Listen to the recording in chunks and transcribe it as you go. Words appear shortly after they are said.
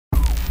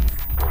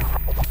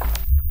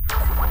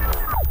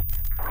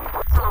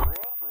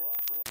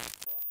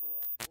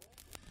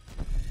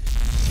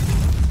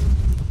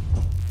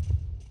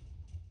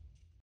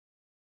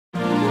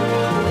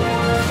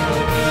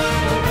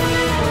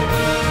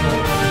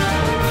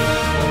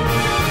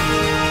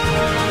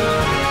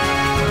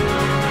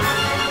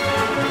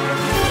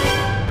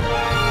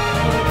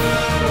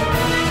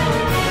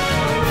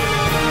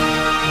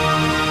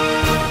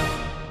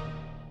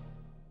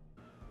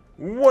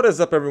What is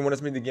up, everyone?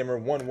 It's me,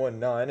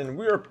 DGamer119, and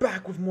we are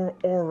back with more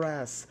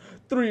ORAS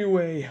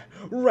 3-way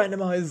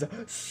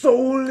randomized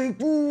Soul Link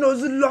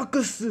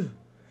Nuzlocke.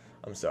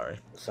 I'm sorry.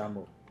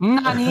 Samuel.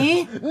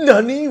 Nani?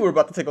 Nani? We're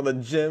about to take on the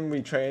gym.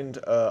 We trained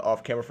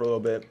off camera for a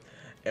little bit,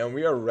 and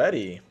we are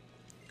ready.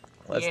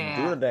 Let's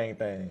do the dang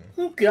thing.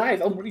 Oh,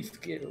 guys, I'm really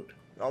scared.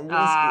 I'm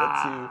really scared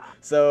too.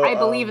 So I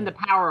believe in the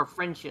power of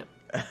friendship.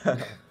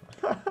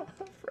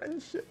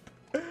 Friendship.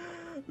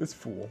 This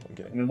fool. I'm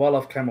kidding. I mean, while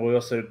off camera, we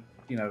also,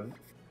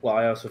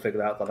 I also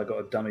figured out that I got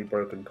a dummy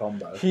broken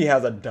combo. He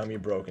has a dummy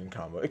broken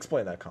combo.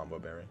 Explain that combo,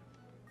 Bary.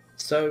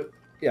 So,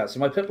 yeah,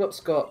 so my Piplup has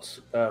got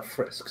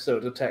Frisk, so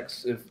it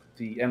detects if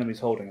the enemy's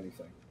holding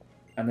anything.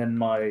 And then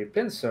my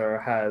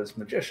Pinsir has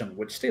Magician,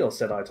 which steals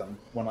said item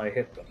when I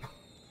hit them.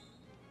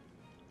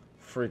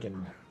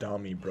 Freaking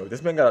dummy, bro.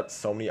 This man got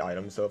so many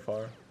items so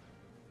far.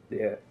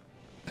 Yeah.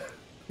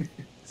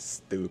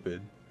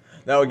 Stupid.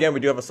 Now, again,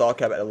 we do have a soft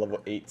cap at level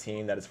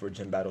 18. That is for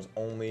gym battles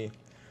only.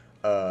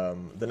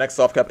 The next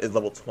soft cap is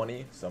level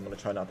 20, so I'm going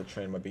to try not to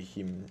train my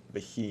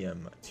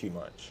Behem too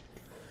much.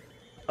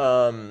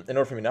 In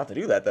order for me not to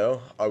do that,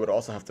 though, I would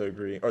also have to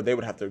agree, or they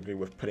would have to agree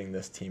with putting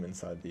this team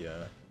inside the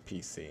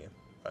PC.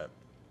 But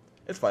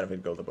it's fine if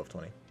it goes above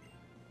 20.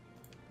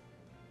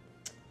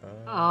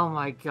 Oh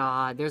my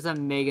god, there's a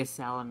Mega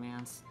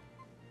Salamence.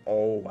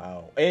 Oh,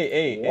 wow.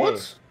 Hey.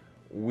 What?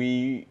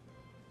 No,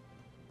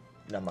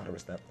 I'm not going to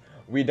risk that.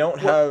 We don't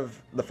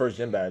have the first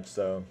gym badge,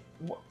 so...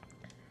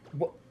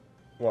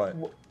 What?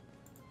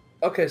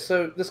 Okay,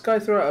 so this guy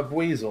threw out a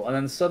Weasel, and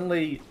then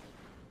suddenly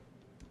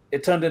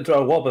it turned into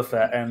a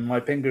Wobbuffet, and my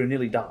Pingu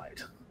nearly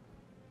died.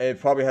 It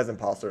probably has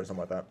Imposter or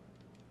something like that.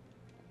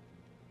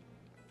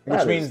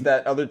 Which means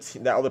that other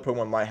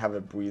Pokemon might have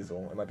a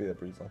Weasel. It might be the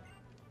Weasel.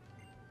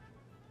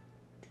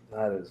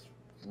 That is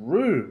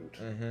rude.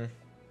 Mm-hmm.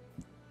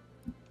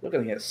 You're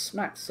gonna get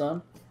smacked,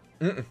 son.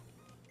 Mm-mm.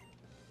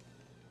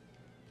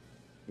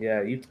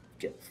 Yeah, you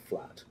get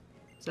flat.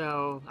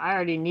 So, I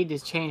already need to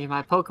change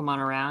my Pokemon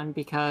around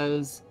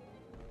because...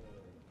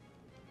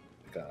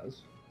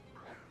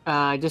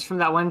 just from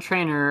that one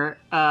trainer,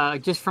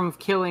 just from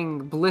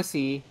killing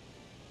Blissey,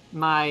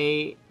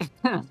 my...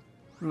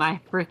 my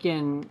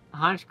freaking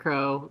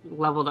Honchkrow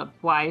leveled up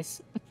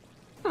twice.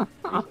 So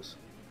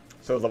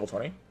it's level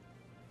 20?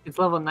 It's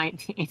level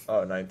 19.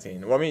 Oh,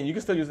 19. Well, I mean, you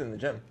can still use it in the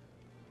gym.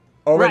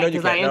 Oh, wait, Right, no,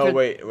 you can't. No,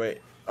 wait.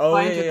 Oh,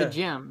 I yeah, entered yeah. the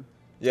gym.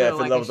 Yeah, so,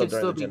 if it levels up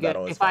during the gym be good.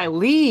 battle, it's If I fine.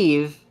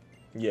 leave...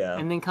 Yeah.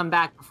 And then come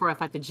back before I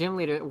fight the gym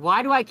leader.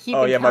 Why do I keep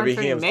my encountering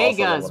Behem's also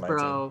Megas, level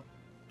bro?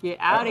 Get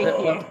out of here.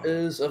 Piplup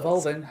is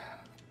evolving.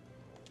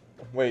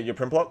 Wait, your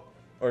Prinplup?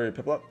 Or your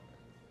Piplup?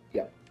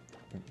 Yeah.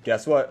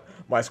 Guess what?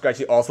 My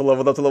Scratchy also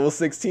leveled up to level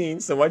 16,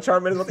 so my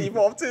Charmander is about to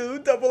evolve too.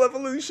 Double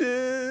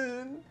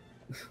evolution!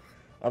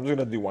 I'm just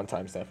gonna do one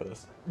time stamp for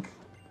this.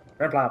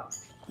 Piplup.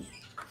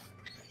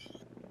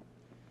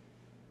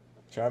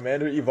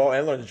 Charmander evolve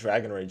and learn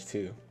Dragon Rage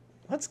too.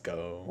 Let's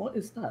go. What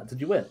is that?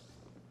 Did you win?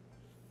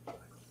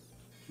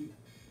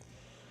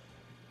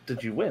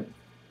 Did you win?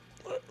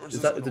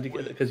 Did you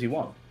get it because you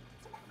won?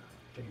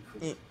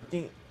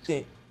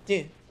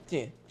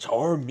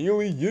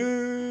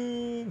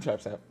 Charmeleon!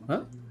 Trap stamp.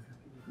 Huh?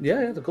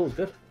 Yeah, the call's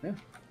good. Yeah.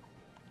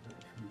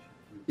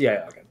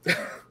 Yeah, okay.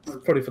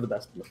 Probably for the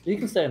best. You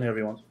can stay in here if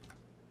you want.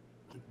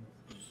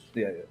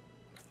 Yeah.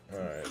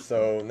 Alright,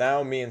 so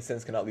now me and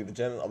Sins cannot leave the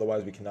gym,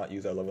 otherwise we cannot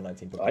use our level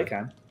 19 Pokemon. I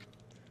can.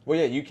 Well,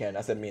 yeah, you can.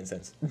 I said me and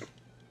Sins.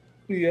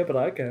 Yeah, but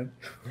I can.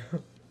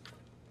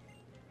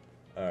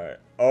 Alright.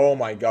 Oh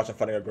my gosh, I'm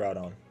fighting a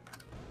Groudon.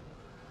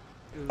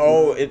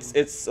 Oh, it's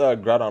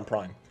Groudon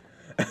Prime.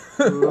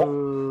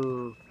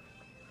 Ooh.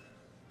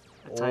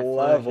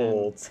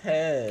 Level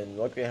 10.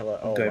 Look, we have a.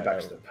 Oh, Go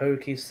back to the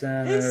Poke Hey,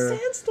 Center.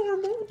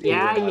 Sandstorm won't do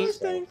Yeah,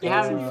 anything. you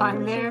having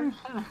fun there?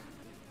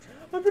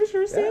 I'm pretty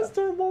sure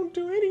Sandstorm won't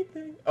do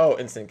anything. Oh,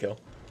 instant kill.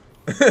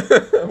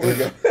 We're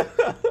good.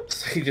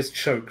 So he just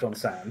choked on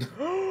sand.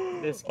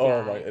 This guy.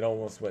 Oh my! It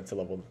almost went to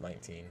level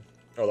 19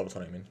 or level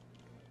 20. I mean.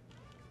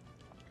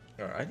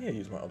 Alright, I need to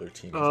use my other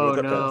team. Oh,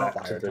 no.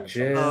 Back to the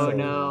gym. Oh, I'm so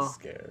no.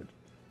 Scared.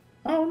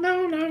 Oh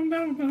no.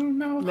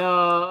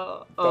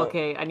 No.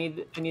 Okay, I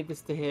need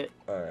this to hit.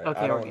 Alright,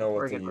 Okay, I don't know what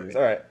we're to good, we're use. good.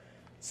 Alright,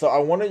 so I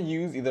want to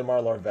use either my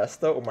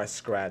Larvesta or my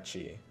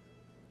Scratchy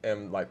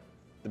in like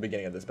the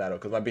beginning of this battle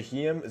because my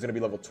Behem is gonna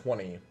be level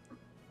 20.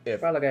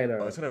 If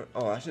Alligator. oh, it's gonna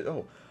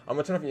I'm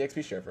gonna turn off the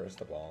XP share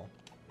first of all.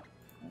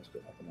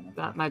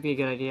 That might be a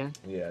good idea.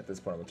 Yeah, at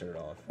this point I'm gonna turn it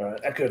off. Alright,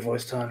 echo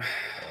voice time.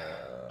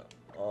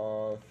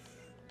 Off,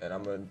 and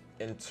I'm gonna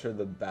enter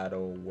the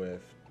battle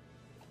with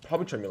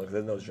probably Tremula because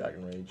it knows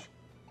Dragon Rage.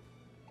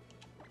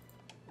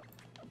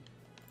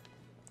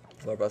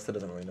 Larvesta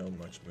doesn't really know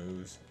much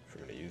moves if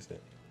we're gonna use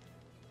it.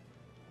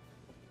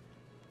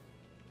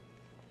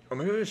 Or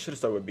maybe I should have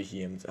started with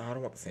Behem. I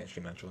don't want the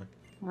Sandstream actually.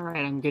 All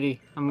right, I'm goody.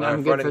 I'm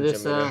Alright, good for fighting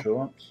this. gym leader.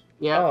 Truant.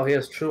 Yeah. Oh, he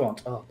has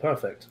Truant. Oh,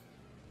 perfect.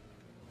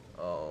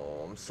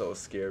 Oh, I'm so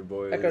scared,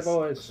 boys. Echo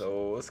boys.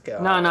 So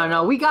scared.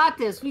 No. We got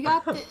this. We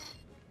got this.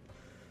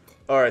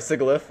 Alright,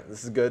 Sigilyph.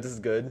 This is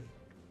good.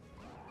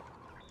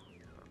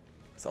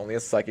 It's only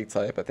a psychic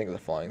type. I think it's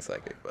a flying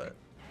psychic, but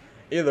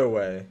either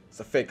way, it's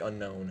a fake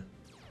unknown.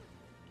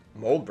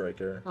 Mold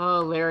breaker.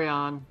 Oh,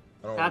 Larion.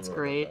 I don't That's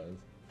remember great.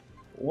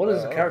 What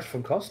is the character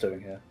from COS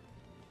doing here?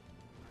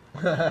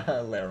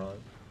 Laron.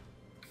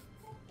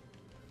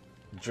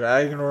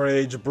 Dragon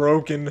Rage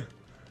broken.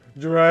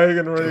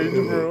 Dragon Rage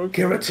broken.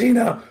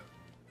 Giratina!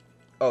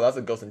 Oh, that's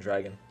a Ghost and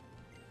Dragon.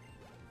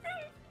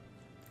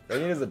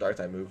 Dragon is a dark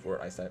type move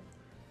for Ice type.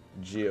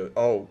 Geo.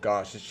 Oh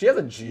gosh, she has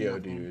a Geo,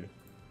 dude.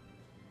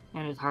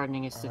 And it's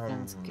hardening its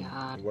defense.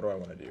 God. What do I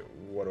want to do?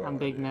 What do I I'm wanna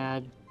big do?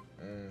 mad.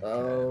 Okay.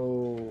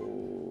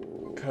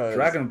 Oh. 'Cause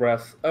Dragon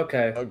Breath.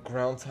 Okay. A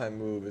ground type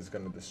move is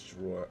gonna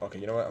destroy. Okay,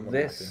 you know what? I'm gonna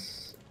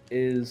This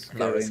is I'm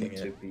not going risking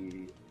to it.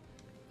 be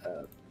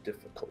a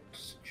difficult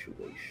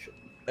situation.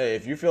 Hey,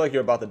 if you feel like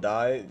you're about to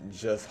die,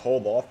 just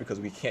hold off because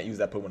we can't use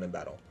that Pokemon in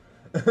battle.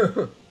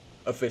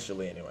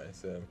 Officially, anyway.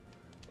 So,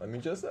 let me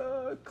just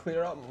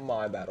clear out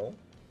my battle,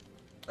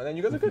 and then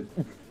you guys are good.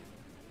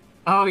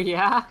 Oh,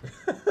 yeah?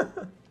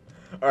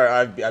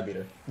 Alright, I beat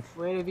her.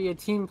 Way to be a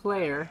team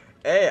player.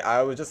 Hey,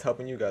 I was just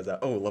helping you guys out.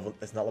 Oh,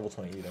 it's not level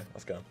 20 either.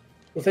 Let's go.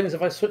 The thing is,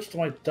 if I switch to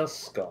my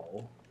Dust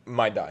Skull,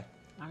 Might die.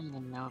 I don't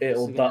even know. If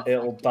this is gonna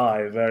it'll affect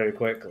die very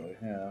quickly.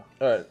 Yeah.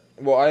 Alright,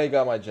 well, I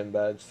got my gym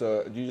badge,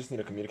 so you just need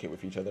to communicate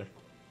with each other.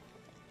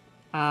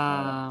 you.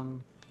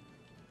 I'm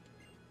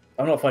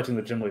not fighting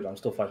the gym leader. I'm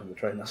still fighting the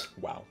trainers.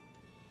 Wow.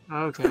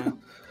 Okay.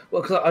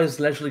 Well, because I was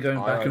leisurely going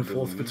back I and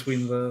forth believe-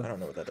 between I the don't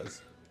know what that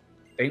does.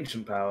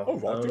 ancient power. Oh,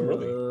 rock thing,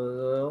 really?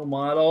 Oh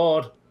my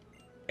lord.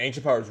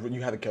 Ancient powers,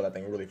 you had to kill that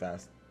thing really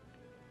fast.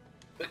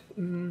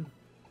 Mm,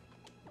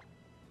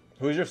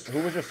 Who was your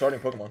starting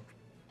Pokemon?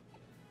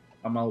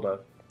 Amaldo.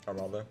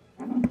 Armaldo.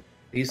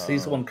 He's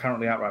the one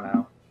currently out right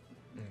now.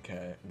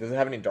 Okay. Does it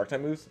have any dark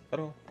type moves at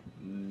all?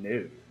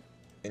 No.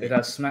 Any- It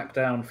has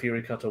Smackdown,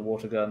 Fury Cutter,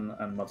 Water Gun,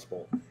 and Mud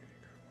Sport.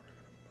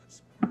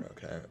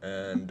 Okay.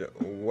 And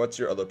what's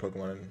your other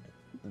Pokemon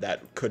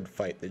that could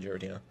fight the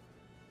Giratina?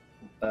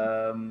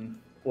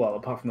 Well,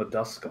 apart from the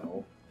Dust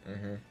Skull,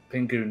 Mm-hmm.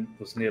 Pingoon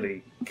was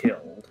nearly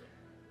killed.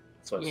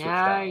 So I switched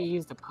Yeah, I out.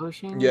 used a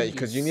potion. Yeah,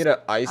 because you need an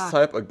Ice Ah.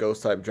 type, a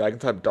Ghost type, Dragon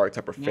type, Dark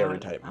type, or No, Fairy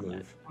type I'm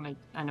move.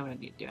 I know what I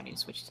need to do. I need to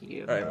switch to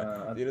you. Alright,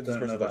 I you did this don't know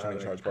person's about electronic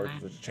how charge bar,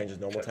 which changes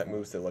normal check type that.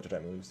 moves to electric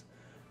type moves.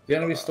 The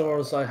only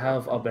stores I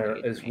have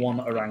is one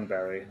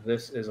Orangberry.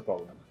 This is a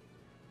problem.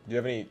 Do you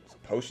have any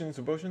potions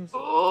or potions?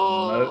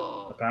 Oh,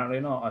 No,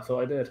 apparently not. I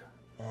thought I did.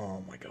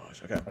 Oh my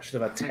gosh, okay. I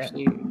should have had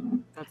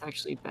 10. that's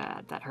actually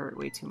bad. That hurt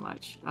way too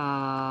much.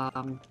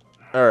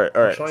 Alright,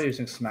 I'll try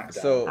using Smackdown.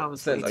 So, That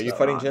was Sins, way are you too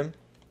fighting odd. Jim?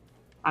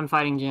 I'm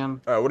fighting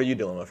Jim. Alright, what are you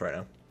dealing with right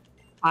now?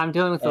 I'm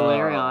dealing with the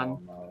Larion.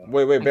 no.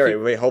 Wait, I Bary,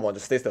 keep- wait, hold on,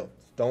 just stay still.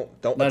 Don't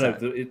No,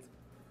 attack.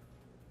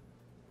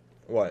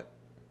 What?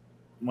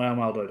 my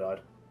Amaldo died.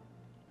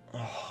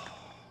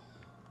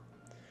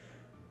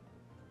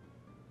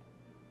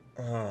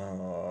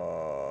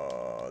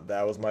 Oh,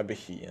 that was my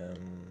Behem.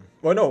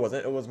 Well, no, it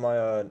wasn't. It was my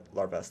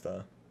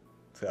Larvesta.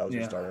 So that was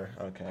your Yeah. starter.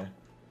 Okay.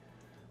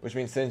 Which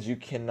means since you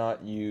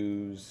cannot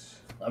use...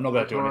 I'm not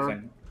going to do Voltorb.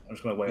 anything. I'm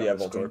just going to wait Yeah, on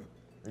the Voltorb. screen.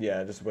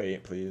 Yeah, just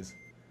wait, please.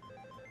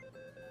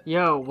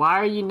 Yo, why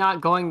are you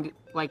not going?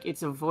 Like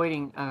it's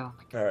avoiding. Oh. my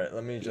God. Alright,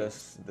 let me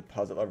just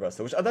deposit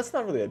Larvesta, which that's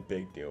not really a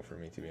big deal for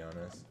me, to be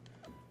honest.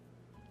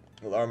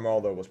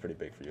 Armaldo was pretty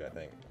big for you, I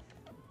think.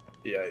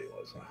 Yeah, he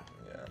was.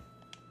 Yeah.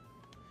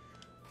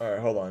 Alright,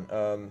 hold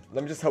on.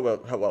 Let me just help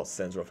out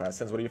Sins real fast.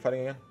 Sins, what are you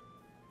fighting again?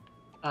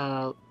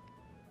 Oh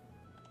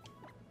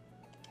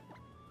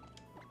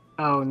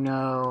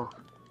no.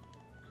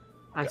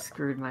 I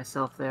screwed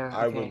myself there.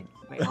 I Okay. would-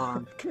 Wait, hold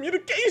on.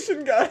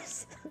 Communication,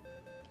 guys!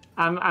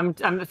 I'm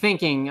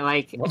thinking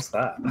like What's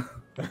that?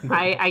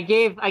 I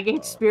gave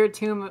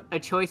Spiritomb a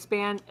choice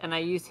band and I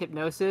used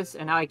hypnosis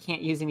and now I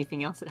can't use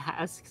anything else it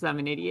has because I'm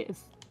an idiot.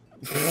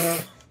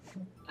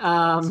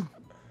 All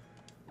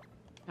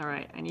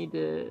right, I need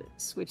to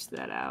switch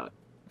that out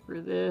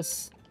for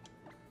this,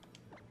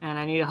 and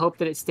I need to hope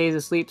that it stays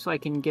asleep so I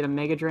can get a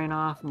Mega Drain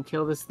off and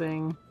kill this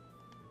thing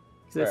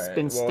because it's Alright,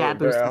 been well, stat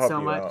Bary, I'll boosted help so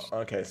you much. out.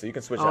 Okay, so you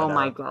can switch Oh out now.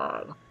 my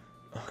god.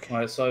 Okay.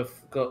 Alright, so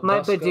I've got My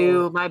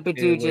Duskull,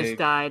 Badoo just Earwig.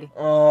 died.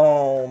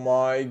 Oh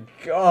my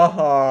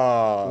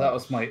god. That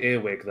was my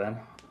earwig then.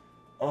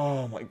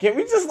 Oh my. Can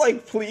we just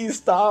like please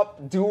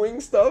stop doing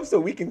stuff so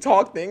we can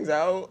talk things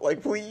out?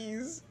 Like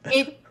please.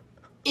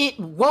 It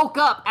woke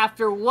up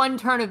after one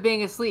turn of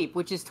being asleep,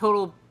 which is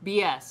total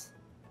BS.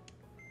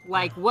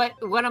 Like what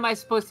am I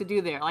supposed to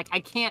do there? Like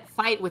I can't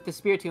fight with the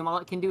Spiritomb. All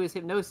it can do is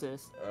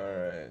hypnosis.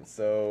 Alright,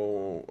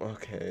 so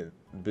okay.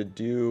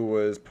 Badoo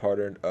was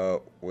partnered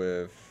up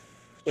with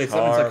Wait, so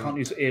that means I Charm- can't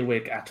use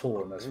earwig at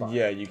all in this fight.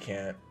 Yeah, you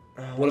can't.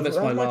 What if it's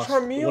my last?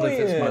 What if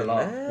it's my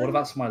last? man? What if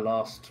that's my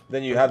last?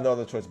 Then you have no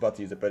other choice but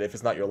to use it, but if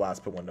it's not your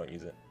last pick one, don't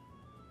use it.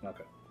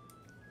 Okay.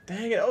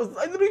 Dang it, I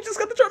literally just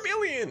got the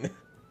Charmeleon!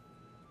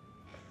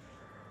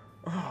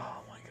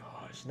 Oh my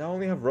gosh, now I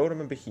only have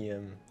Rotom and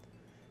Behem.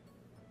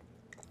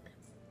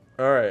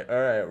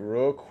 Alright,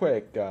 real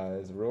quick,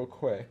 guys, real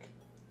quick.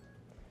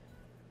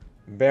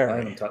 I Bary.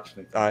 haven't touched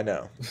anything. I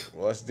know.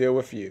 Well, let's deal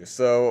with you.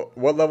 So,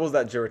 what level is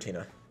that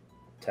Giratina?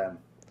 10.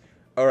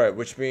 Alright,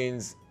 which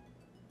means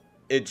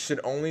it should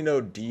only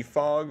know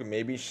Defog,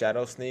 maybe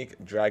Shadow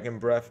Sneak, Dragon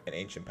Breath, and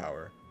Ancient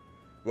Power.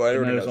 Well, it It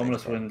already knows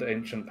knows Ominous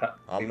Ancient Wind,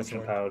 Ominous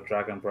Ancient Wind? Power,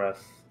 Dragon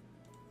Breath.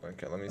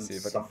 Okay, let me And see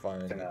if I can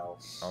find something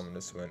else.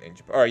 Ominous Wind,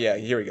 Ancient Power. Alright, yeah,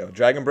 here we go.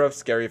 Dragon Breath,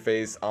 Scary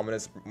Face,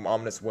 Ominous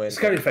Wind.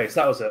 Scary Face,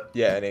 that was it.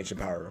 Yeah, and Ancient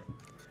Power.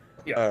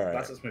 Yeah, Alright.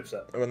 that's its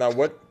moveset. Well, now,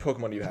 what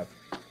Pokemon do you have?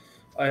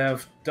 I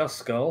have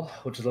Duskull,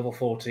 which is level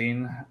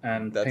 14,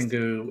 and That's-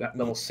 Pingu at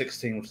level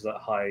 16, which is at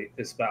high,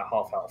 is about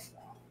half health.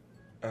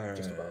 Alright,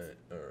 Just above.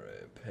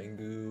 alright.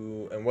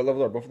 Pengu. And what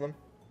level are both of them?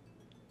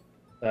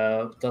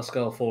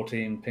 Duskull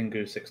 14,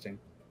 Pingu 16.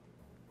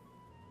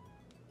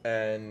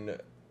 And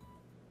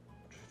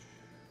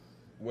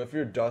with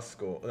your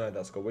Duskull,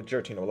 with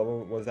Giratina, what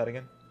level was that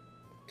again?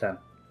 10.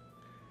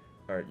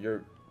 Alright,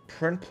 your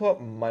Prinplup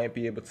might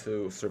be able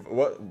to survive.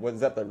 What was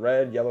that? The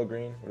red, yellow,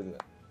 green? What is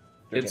it?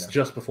 It's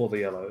just before the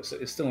yellow.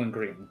 It's still in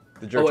green.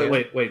 The Oh,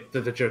 Giratina? wait.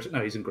 The Giratina.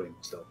 No, he's in green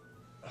still.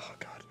 Oh,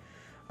 God.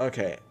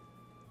 Okay.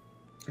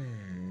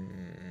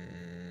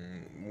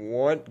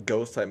 What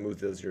ghost type move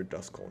does your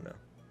Duskull know?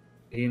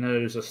 He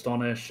knows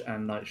Astonish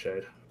and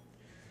Nightshade.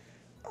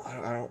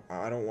 I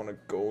don't want to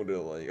go to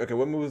like. Okay,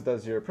 what moves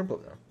does your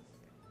Prinplup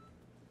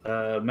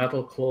know?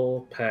 Metal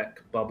Claw,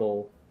 Peck,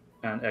 Bubble,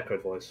 and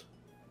Echoed Voice.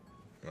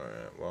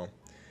 Alright, well.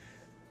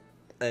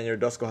 And your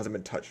Duskull hasn't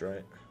been touched,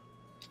 right?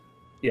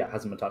 Yeah,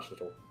 hasn't been touched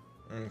at all.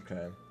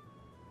 Okay.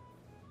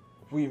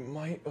 We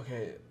might.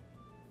 Okay.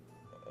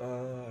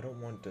 I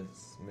don't want to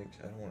make.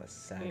 I don't want to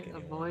sack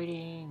anyone.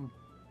 Avoiding.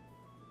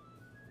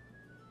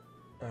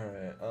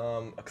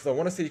 Alright, because I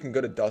want to say you can go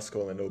to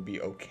Duskull and it'll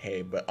be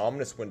okay, but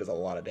Ominous Wind does a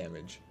lot of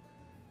damage.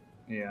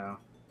 Yeah,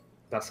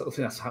 I think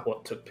that's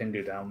what took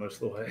Pingu down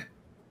most of the way.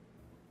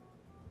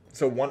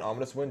 So one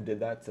Ominous Wind did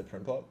that to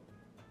Prinplup?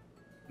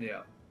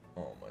 Yeah.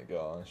 Oh my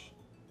gosh.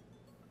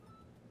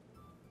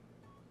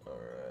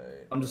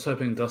 Alright. I'm just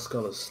hoping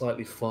Duskull is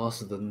slightly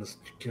faster than this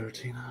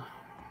Giratina.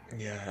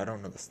 Yeah, I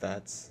don't know the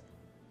stats.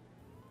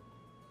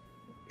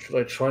 Should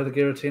I try the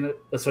Giratina?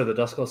 Sorry, the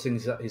Duskull, seeing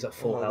he's at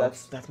full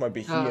health. That's my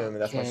Behemoth, and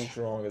that's my Okay.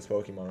 strongest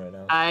Pokemon right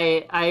now.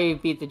 I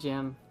beat the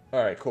gym.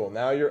 Alright, cool.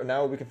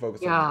 Now we can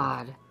focus on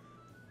God.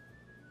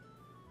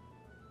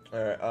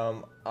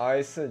 Alright,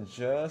 I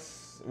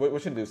suggest what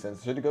should we do,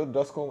 Sense? Should we go to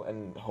Duskull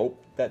and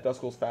hope that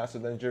Duskull's faster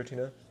than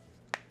Giratina?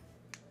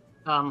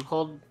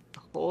 Hold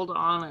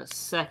on a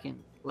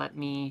second. Let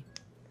me.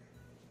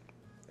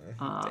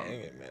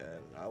 Dang it, man!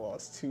 I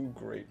lost two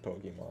great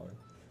Pokemon.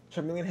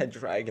 Charmeleon had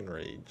Dragon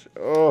Rage.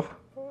 Oh.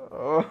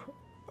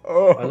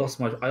 I lost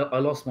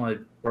my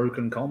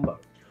broken combo.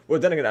 Well,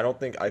 then again,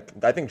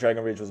 I think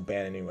Dragon Rage was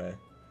banned anyway.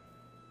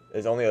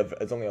 It's only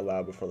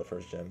allowed before the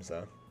first gym,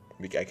 so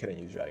I couldn't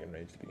use Dragon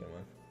Rage to begin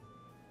with.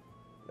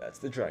 That's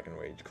the Dragon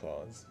Rage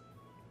clause.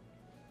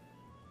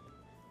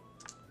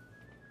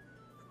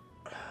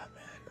 Ah,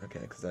 man. Okay,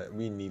 because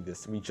we need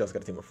this. We just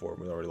got a team of 4.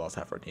 We already lost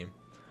half our team.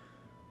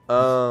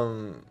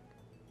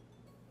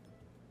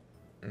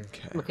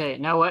 Okay. Okay.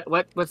 Now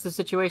what's the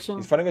situation?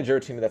 He's fighting a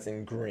Giratina that's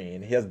in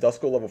green. He has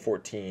Duskull level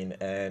 14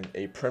 and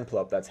a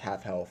Prinplup that's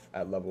half health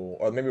at level,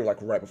 or maybe like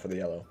right before the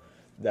yellow,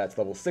 that's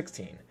level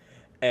 16.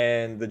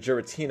 And the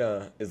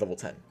Giratina is level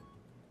 10.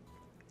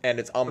 And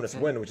its Ominous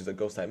Wind, which is a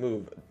ghost type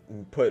move,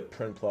 put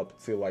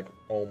Prinplup to like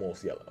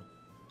almost yellow.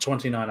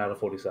 29 out of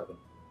 47,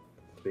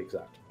 to be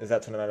exact. Is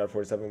that 29 out of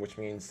 47, which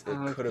means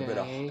it could have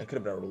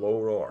been a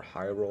low roll or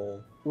high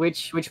roll.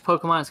 Which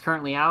Pokemon is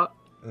currently out?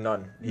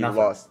 None. He Nothing.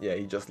 lost. Yeah,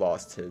 he just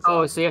lost his.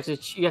 Oh, so you have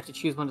to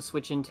choose one to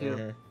switch into.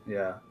 Mm-hmm.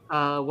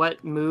 Yeah.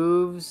 What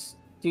moves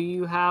do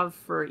you have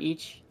for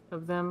each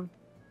of them?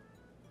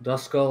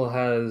 Duskull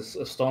has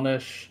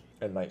Astonish,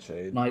 And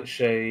Nightshade.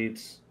 Nightshade,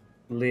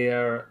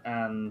 Leer,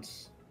 and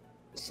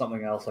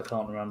something else I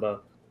can't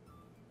remember.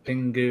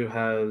 Pingu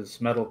has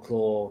Metal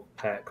Claw,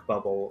 Peck,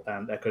 Bubble,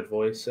 and Echoed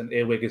Voice, and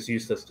Earwig is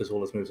useless because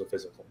all his moves are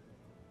physical.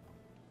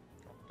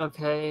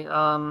 Okay.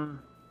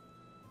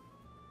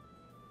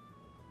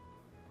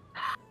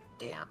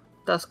 Damn.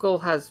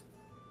 Duskull has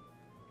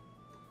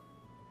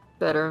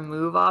better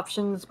move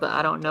options, but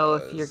I don't know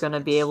if you're gonna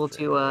be able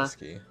to.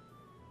 Risky.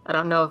 I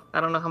don't know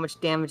how much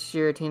damage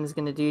Giratina is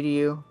gonna do to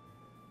you.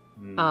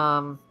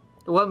 Hmm.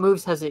 What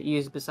moves has it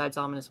used besides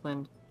Ominous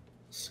Wind?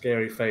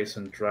 Scary Face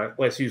and Drag.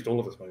 Well, it's used all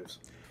of its moves.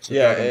 So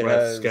Yeah, Dragon it Breath,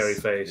 has- Scary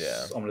Face,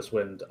 yeah. Ominous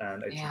Wind,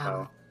 and Ancient Damn.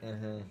 Power.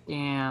 Mm-hmm.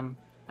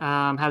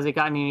 Damn. Has it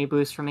gotten any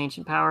boost from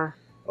Ancient Power?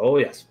 Oh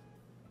yes.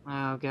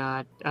 Oh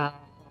god.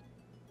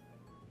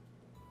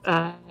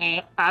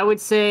 I would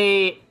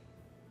say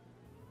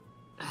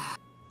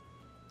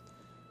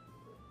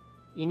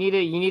you need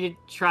to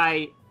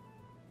try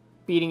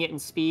beating it in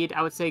speed.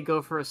 I would say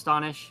go for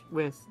Astonish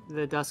with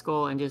the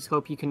Duskull and just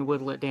hope you can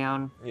whittle it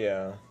down.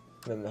 Yeah.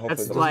 Then hopefully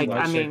That's the like-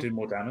 Doesn't I Nightshade mean- do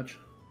more damage?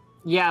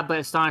 Yeah, but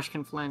Astonish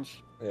can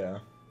flinch. Yeah.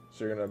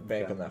 So you're gonna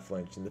bank Yeah. on that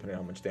flinch, and depending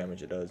on how much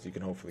damage it does, you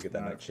can hopefully get that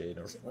Alright. Nightshade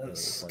or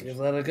Let's flinch. give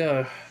that a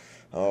go.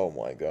 Oh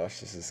my gosh,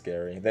 this is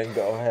scary. Then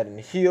go ahead and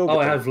heal. Oh,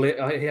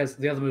 get he has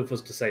the other move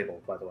was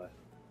Disable, by the way.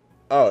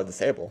 Oh,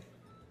 disable.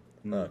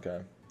 Hmm.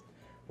 Okay.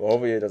 Well,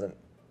 hopefully it doesn't.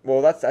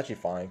 Well, that's actually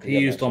fine. 'Cause He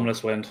used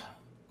Dominus Wind.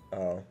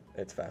 Oh,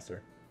 it's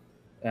faster.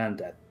 And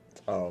dead.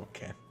 Oh,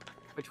 okay.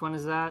 Which one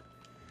is that?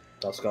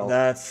 Duskull.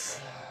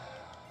 That's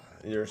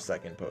your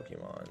second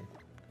Pokemon.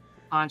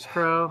 Punch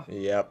Crow.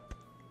 Yep.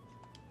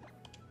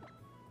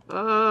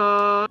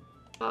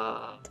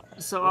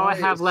 So all I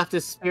have left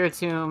is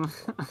Spiritomb.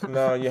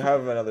 No, you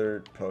have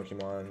another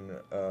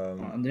Pokemon.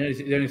 And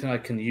the only thing I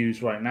can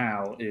use right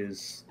now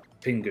is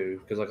Pingu,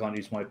 because I can't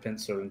use my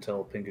pincer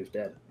until Pingu's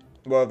dead.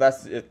 Well,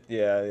 that's it.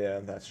 Yeah,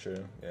 that's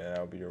true. Yeah,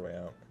 that would be your way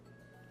out.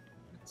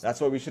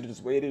 That's why we should have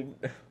just waited.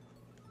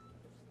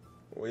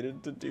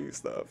 Waited to do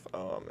stuff.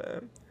 Oh,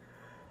 man.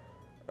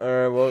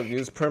 Alright, well,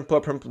 use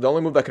Prinplup. The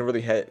only move that can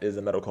really hit is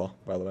a Metal Claw,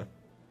 by the way.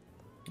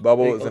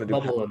 Bubble's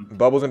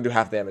gonna do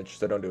half damage,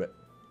 so don't do it.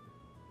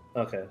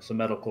 Okay, so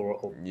Metal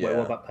Claw. Yeah. Wait,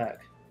 what about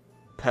Peck?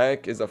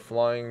 Peck is a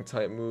flying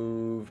type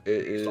move.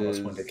 It is.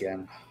 Almost went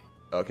again.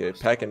 Okay,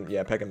 Peck and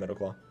Metal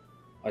Claw.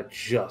 I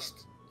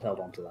just held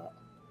on to that.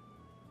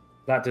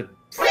 That did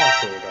fuck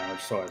all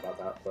damage. Sorry about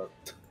that,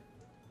 but.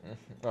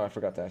 Oh, I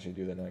forgot to actually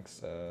do the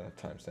next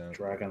timestamp.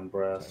 Dragon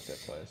Breath.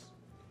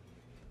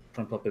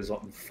 Prinplup is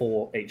on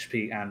 4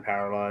 HP and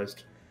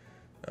paralyzed.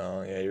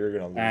 Oh yeah, you're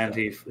gonna lose. And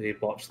that. he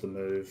botched the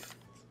move.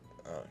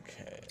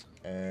 Okay,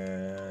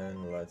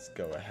 and let's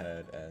go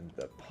ahead and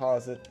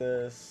deposit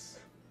this.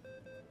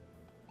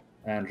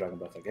 And Dragon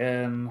Breath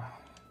again.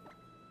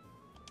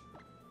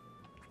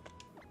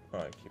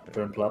 Alright, keep it.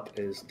 Prinplup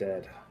is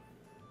dead.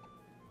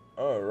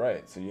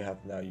 Alright, so you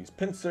have to now use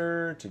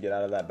Pincer to get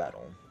out of that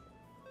battle.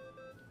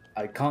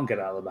 I can't get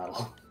out of the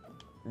battle.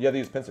 You have to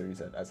use Pincer,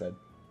 I said.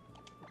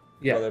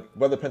 Yeah.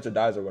 Whether Pincer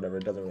dies or whatever,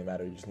 it doesn't really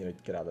matter. You just need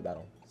to get out of the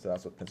battle. So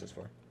that's what Pincer's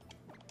for.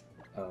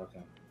 Oh,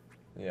 okay.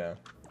 Yeah.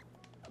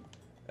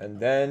 And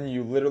then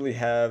you literally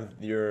have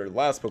your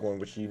last Pokemon,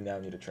 which you now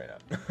need to train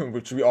up.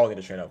 Which we all need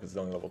to train up because it's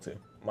only level 2.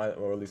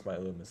 Or at least my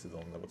Illumis is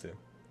only level 2.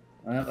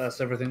 That's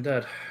everything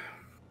dead.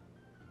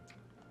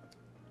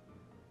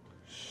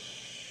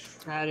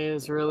 That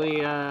is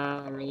really,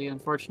 really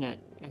unfortunate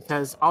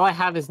because all I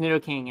have is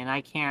Nidoking, and I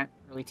can't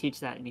really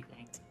teach that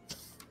anything.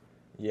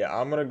 Yeah,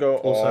 I'm gonna go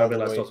Also, all I the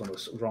realized way. I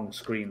was on the wrong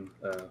screen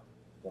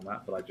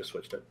format, but I just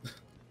switched it.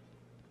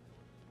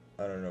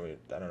 I don't know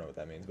what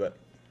that means, but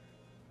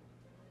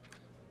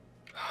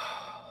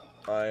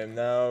I am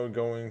now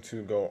going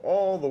to go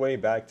all the way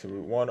back to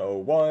Route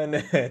 101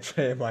 and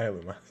train my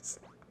Illumas.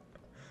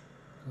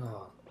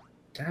 Oh,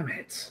 damn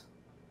it!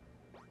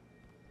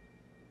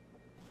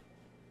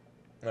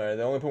 Alright,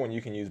 the only Pokemon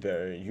you can use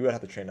Bary, you would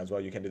have to train as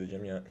well. You can't do the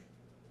gym yet.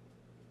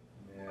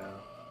 Yeah.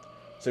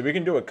 So we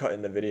can do a cut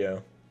in the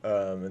video,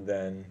 and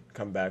then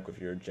come back with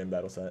your gym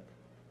battle set.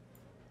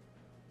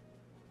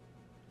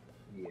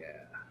 Yeah.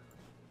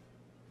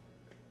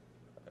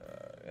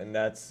 And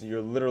that's,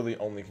 you literally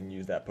only can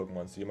use that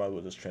Pokemon, so you might as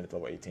well just train it to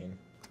level 18.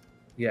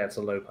 Yeah, it's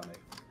a low punny.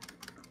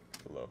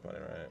 It's a low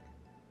punny, right?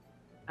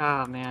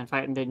 Oh man,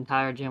 fighting the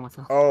entire gym with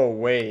them. Oh,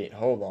 wait,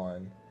 hold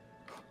on.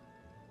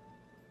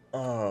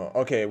 Oh,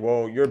 okay,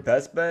 well, your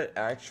best bet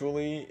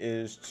actually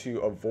is to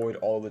avoid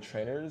all the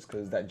trainers,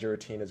 because that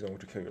Giratina is going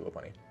to kill your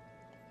Lopunny.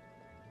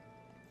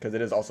 Because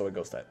it is also a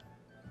ghost type.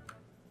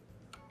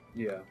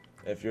 Yeah.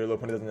 If your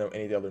Lopunny doesn't know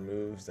any of the other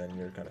moves, then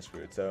you're kind of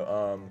screwed.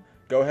 So,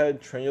 go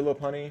ahead, train your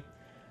Lopunny,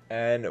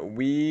 and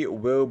we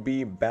will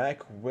be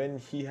back when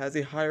he has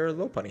a higher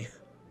Lopunny.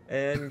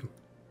 And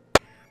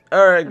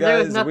alright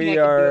guys, we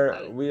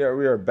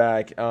are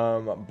back.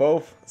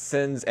 Both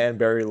Sins and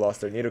Bary lost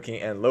their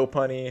Nidoking and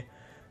Lopunny.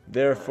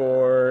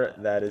 Therefore,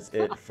 that is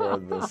it for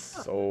the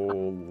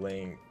Soul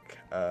Link.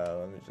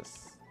 Let me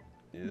just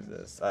use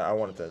this. I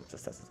wanted to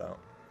just test this out.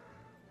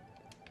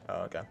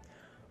 Oh, okay.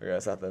 I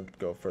guess I have to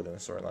go further in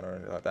the storyline or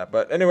anything like that.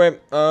 But anyway,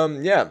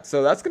 yeah.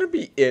 So that's gonna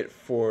be it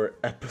for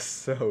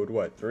episode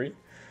what 3.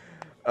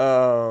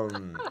 Who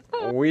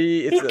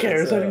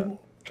cares anymore?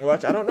 Well,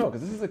 actually, I don't know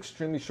because this is an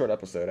extremely short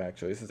episode.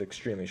 Actually, this is an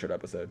extremely short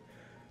episode.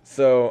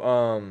 So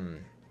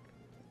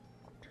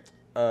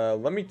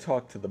let me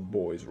talk to the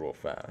boys real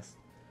fast.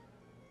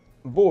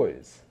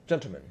 Boys,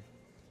 gentlemen,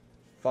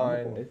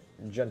 fine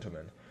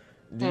gentlemen,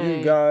 do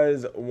you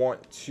guys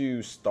want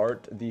to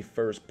start the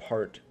first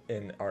part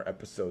in our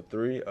episode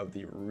 3 of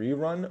the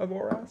rerun of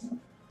ORAS?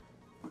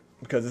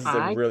 Because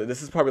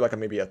this is probably like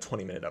maybe a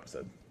 20-minute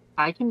episode.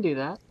 I can do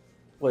that.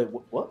 Wait,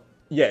 what?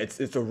 Yeah,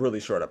 it's a really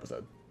short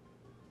episode.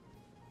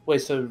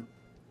 Wait, so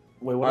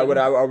what?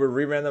 I would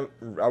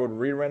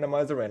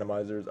re-randomize the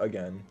randomizers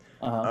again.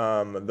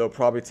 They'll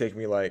probably take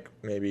me like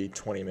maybe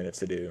 20 minutes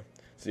to do.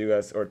 So you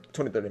guys, or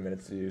 20-30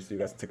 minutes to do, so you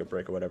guys can take a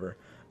break or whatever.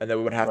 And then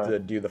we would have to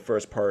do the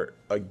first part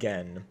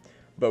again.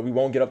 But we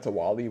won't get up to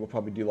Wally. We'll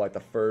probably do like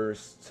the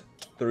first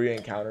 3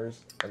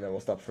 encounters, and then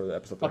we'll stop for the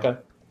episode 3. Okay.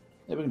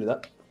 Yeah, we can do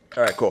that.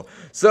 All right, cool.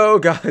 So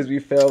guys, we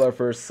failed our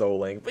first Soul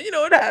Link, but you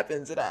know, it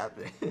happens. It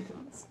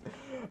happens.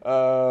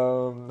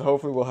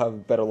 Hopefully we'll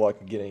have better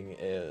luck getting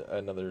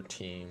another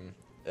team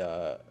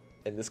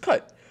in this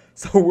cut.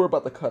 So we're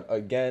about to cut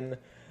again.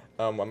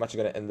 I'm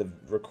actually going to end the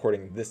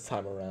recording this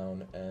time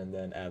around and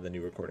then add the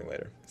new recording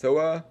later.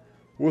 So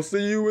we'll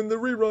see you in the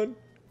rerun.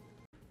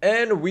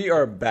 And we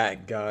are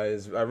back,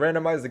 guys. I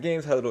randomized the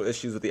games, had little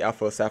issues with the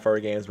Alpha Sapphire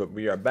games, but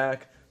we are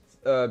back.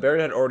 Bary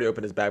had already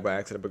opened his bag by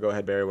accident, but go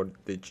ahead, Bary.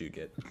 What did you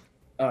get?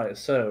 Alright,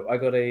 so I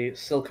got a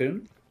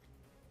Silcoon.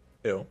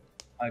 Ew.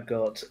 I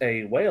got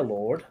a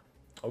Wailord.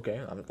 Okay,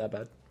 not that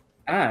bad.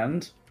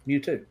 And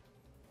Mewtwo.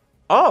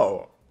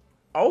 Oh,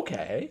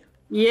 okay.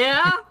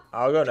 Yeah?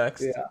 I'll go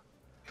next. Yeah.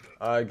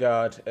 I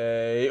got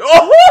a...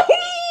 Oh,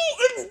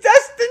 it's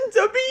destined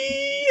to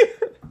be!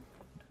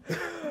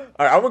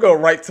 Alright, I'm gonna go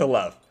right to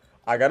left.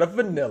 I got a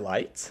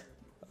Vanillite.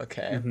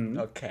 Okay,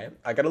 okay.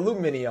 I got a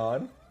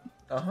Lumineon.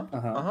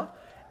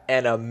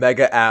 And a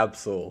Mega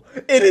Absol.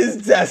 It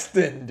is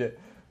destined!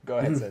 Go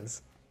ahead,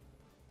 Sins.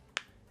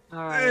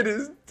 Alright. It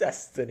is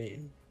destiny.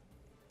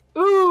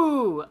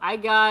 Ooh! I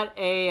got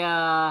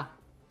a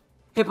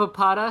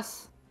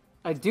Hippopotas,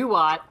 a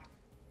Duat,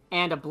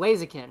 and a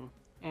Blaziken.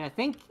 And I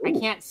think I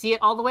can't see it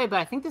all the way, but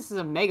I think this is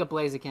a Mega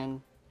Blaziken.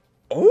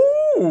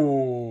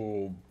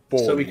 Ooh,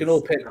 boys. So we can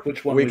all pick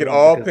which one we can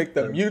all pick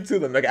the Mewtwo,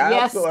 the Mega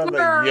Yes, Absol, and the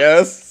sir.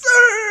 yes,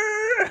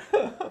 sir.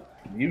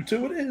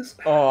 Mewtwo it is.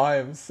 Oh, I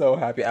am so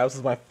happy. Absol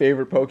is my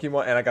favorite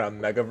Pokemon, and I got a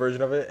Mega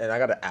version of it, and I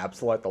got an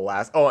Absol at the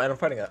last. Oh, and I'm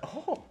fighting it.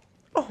 Oh.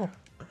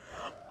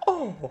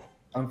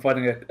 I'm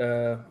fighting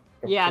a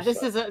Yeah,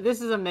 this is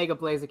a Mega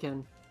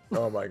Blaziken.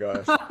 Oh my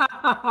gosh.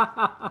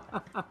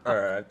 All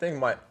right, I think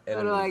my What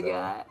enemies. do I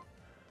got?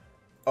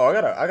 Oh,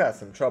 I got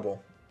some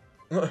trouble.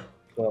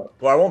 Well,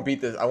 I won't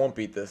beat this. I won't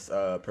beat this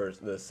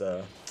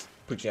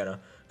Poochyena,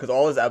 because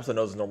all his Absol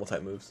knows is normal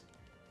type moves.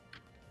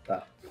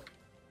 Ah.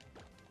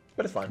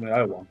 But it's fine. I mean,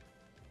 I won.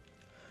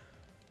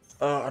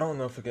 I don't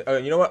know if I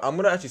can. You know what? I'm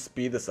gonna actually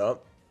speed this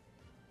up.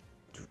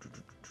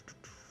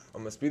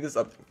 I'm gonna speed this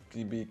up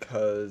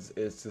because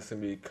it's just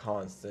gonna be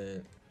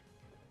constant.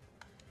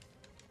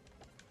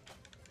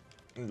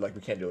 Like,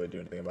 we can't really do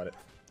anything about it.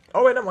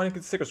 Oh wait, no, he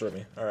can Sticker Sword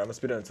me. All right, I'm gonna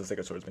speed it until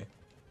Sticker Swords me.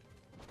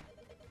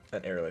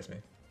 And Air Release me.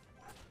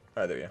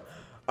 All right, there we go.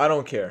 I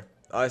don't care.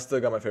 I still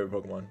got my favorite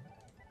Pokemon.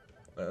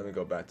 Let me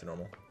go back to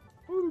normal.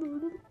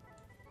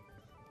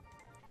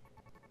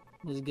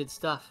 This is good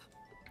stuff.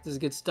 This is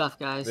good stuff,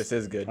 guys. This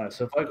is good. Alright,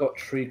 so if I got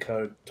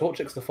Trico,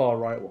 Torchic's the far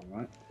right one,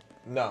 right?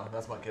 No,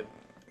 that's my kid.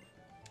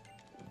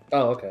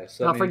 Oh, okay.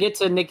 So Don't forget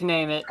to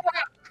nickname it.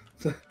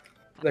 They-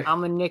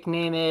 I'm gonna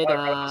nickname it.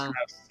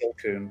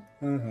 Silcoon.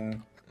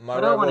 My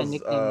What do I wanna Rebels,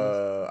 nickname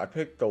this? I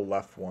picked the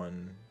left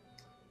one.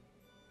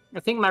 I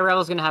think my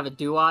Rebel's gonna have a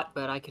Duat,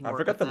 but I can. I work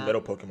forgot with the that.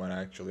 middle Pokemon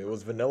actually. It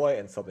was Vanilla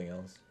and something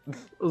else.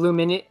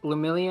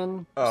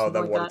 Lumillion. Oh, something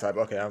that like water type.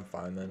 Okay, I'm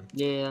fine then.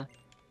 Yeah.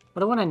 What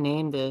do I want to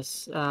name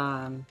this?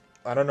 I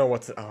don't know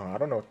what to. I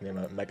don't know what to name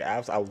it. Mega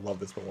Abs. I love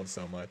this one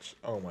so much.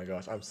 Oh my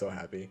gosh, I'm so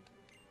happy.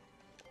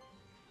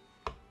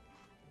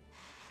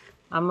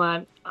 I'm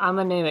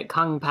gonna name it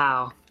Kung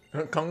Pao.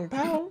 Kung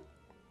Pao.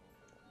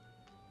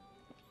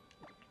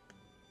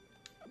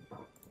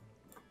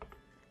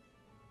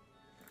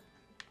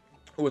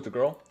 Oh, it's a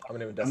girl. I'm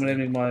naming I'm Destiny.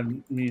 naming my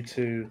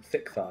Mewtwo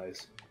Thick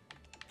Thighs.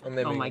 I'm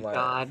naming my my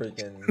God.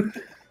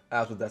 freaking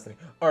Abs with Destiny.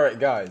 All right,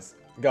 guys,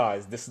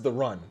 this is the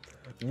run.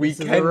 We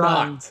This is the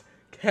run.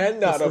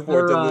 cannot This is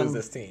afford the to lose run.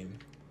 this team.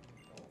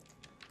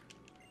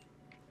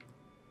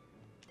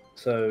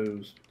 So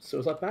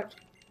Suicide Pact?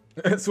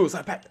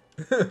 Suicide Pact.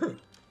 Isn't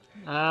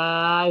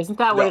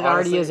that what No, it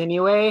already honestly- is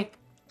anyway?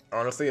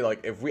 Honestly,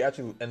 like, if we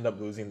actually end up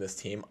losing this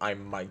team, I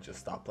might just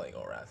stop playing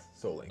ORAS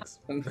Soul Links.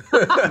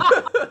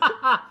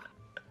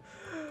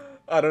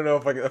 I don't know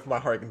if my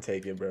heart can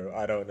take it, bro.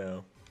 I don't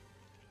know.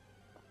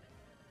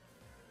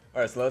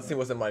 All right, so let's see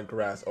what's in my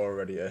grass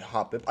already. A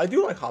Hoppip. I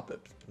do like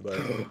Hoppips,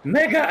 but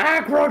Mega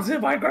Aggron's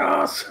in my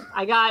grass!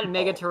 I got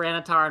Mega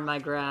Tyranitar in my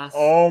grass.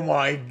 oh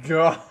my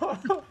god,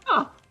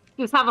 Oh,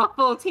 just have a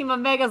full team of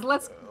Megas.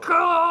 Let's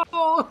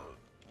go!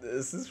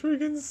 this is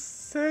freaking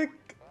sick.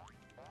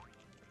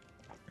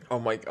 Oh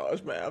my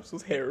gosh, my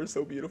Absol's hair is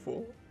so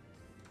beautiful.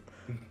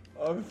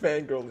 I'm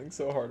fangirling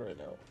so hard right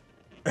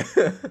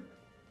now.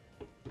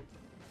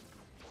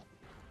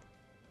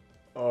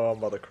 Oh, I'm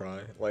about to cry.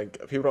 Like,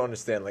 people don't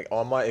understand. Like,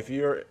 on my, if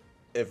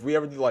we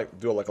ever do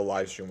like a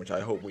live stream, which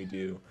I hope we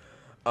do,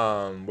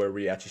 where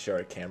we actually share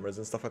our cameras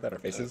and stuff like that, our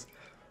faces.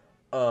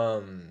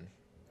 I'm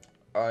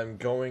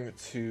going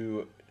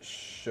to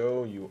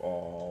show you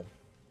all.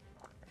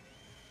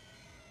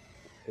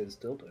 His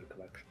dildo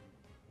collection.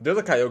 There's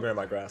a Kyogre in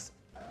my grass.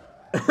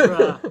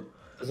 Bruh.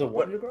 Is it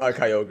what in your A grass?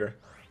 Kyogre,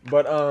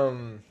 but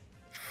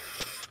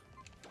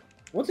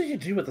What did you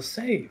do with the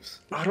saves?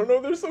 I don't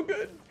know. They're so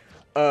good.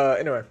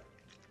 Anyway.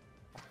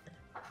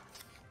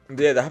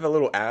 Yeah, they have a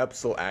little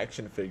Absol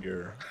action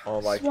figure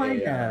on like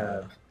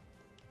Swag.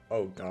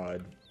 oh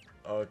god.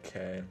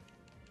 Okay.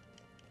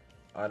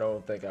 I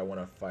don't think I want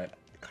to fight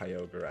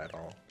Kyogre at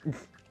all.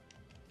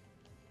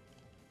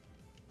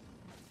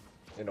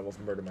 It almost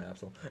murdered my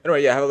Absol.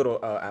 Anyway, yeah, I have a little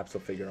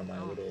Absol figure on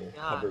my little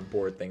God.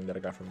 hoverboard thing that I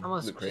got from I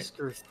almost Loot Crate. just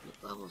grew 3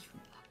 levels from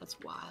that. That's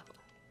wild.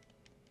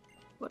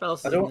 What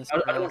else I is in don't this I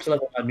don't want grass? to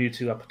level my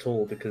Mewtwo up at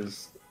all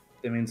because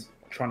it means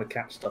trying to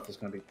catch stuff is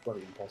going to be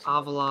bloody impossible.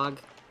 Avalog.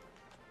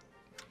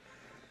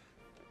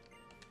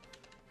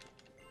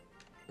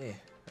 Yeah,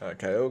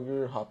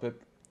 Kyogre, Hoppip.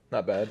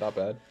 Not bad, not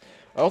bad.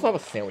 I also have a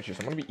sandwich here, so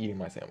I'm gonna be eating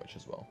my sandwich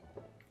as well.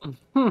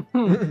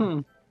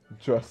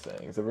 Just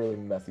saying. It's a really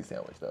messy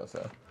sandwich though,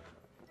 so.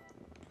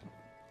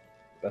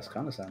 Best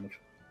kind of sandwich.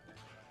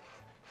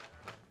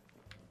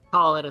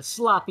 Call it a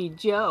sloppy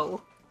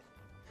Joe.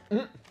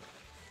 I've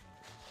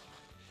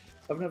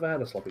never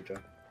had a sloppy Joe.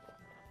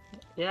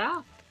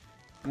 Yeah?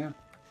 Yeah.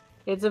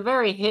 It's a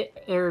very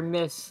hit or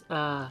miss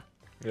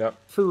Yep.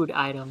 food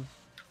item.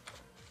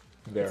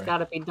 Very. It's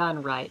gotta be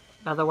done right.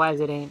 Otherwise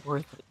it ain't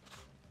worth it.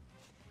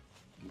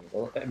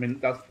 Well, I mean,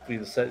 that's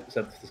the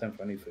same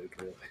for any food,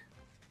 really.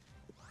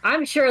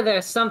 I'm sure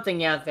there's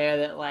something out there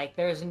that, like,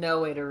 there's no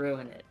way to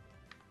ruin it.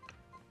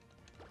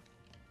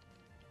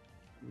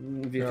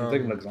 If you can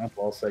think of an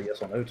example, I'll say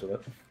yes or no to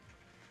it.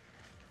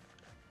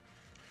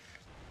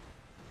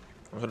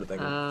 I'm trying to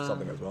think of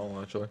something as well,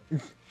 actually.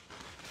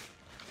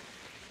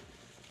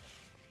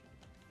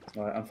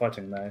 Alright, I'm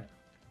fighting now.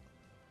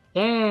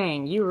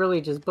 Dang, you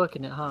really just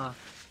booking it, huh?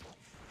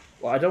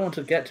 Well, I don't want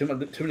to get too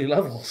many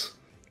levels.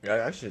 Yeah, I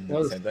actually did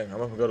the same thing. I'm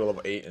gonna go to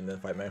level 8 and then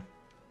fight May.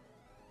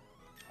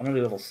 I'm only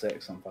level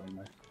 6, I'm fighting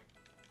May.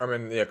 I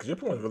mean, yeah, because your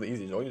Pokemon's really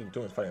easy. All you're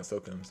doing is fighting a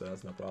Silcoon, so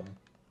that's no problem.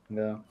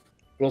 Yeah.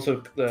 But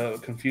also, the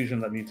confusion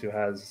that Mewtwo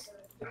has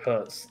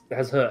hurts. It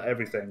has hurt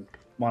everything,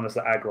 minus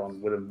the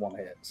Aggron within one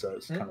hit, so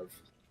it's kind of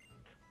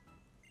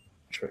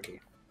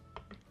tricky.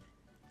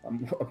 I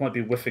might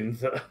be whiffing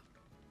the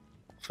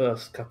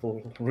first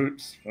couple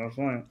routes. That's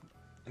right.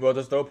 Well,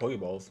 just throw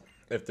Pokeballs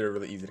if they're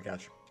really easy to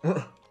catch.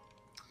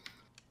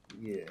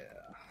 Yeah.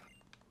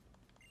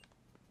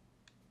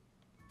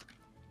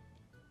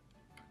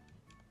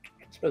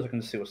 I suppose I can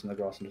just see what's in the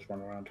grass and just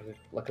run around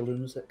like a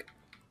lunatic.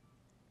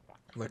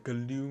 Like a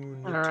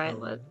lunatic.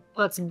 Alright,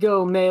 let's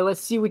go, May. Let's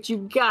see what you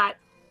got.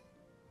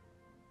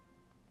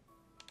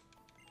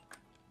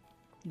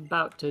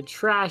 About to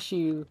trash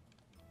you.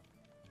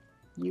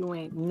 You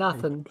ain't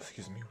nothing.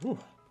 Excuse me. Whew.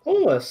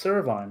 Oh, a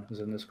Ceravine is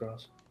in this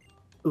grass.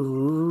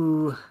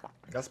 Ooh.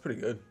 That's pretty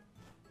good.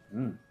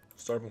 Mm.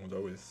 Starving was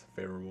always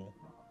favorable.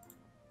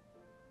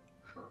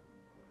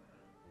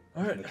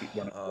 Alright.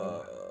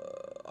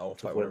 I will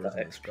fight whatever's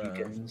in this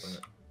grass.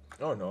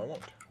 Oh no, I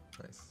won't.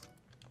 Nice.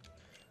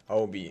 I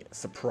will be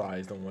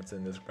surprised on what's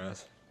in this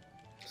grass.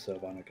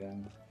 Ceravine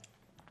again.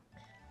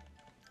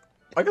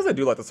 I guess I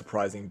do like the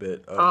surprising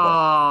bit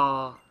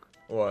of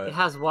what? It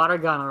has water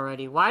gun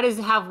already. Why does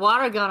it have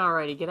water gun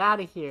already? Get out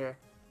of here.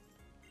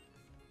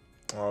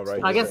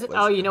 Alright. I guess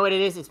oh, you know what it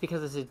is? It's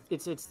because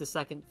it's the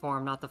second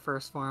form, not the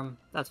first form.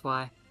 That's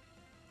why.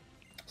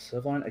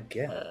 Ceravine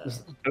again.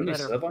 Only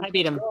Ceravine? I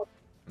beat him.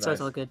 Nice. So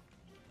it's all good.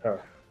 Oh.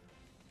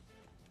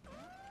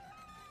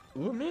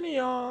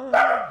 Luminion!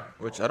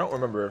 Which I don't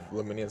remember if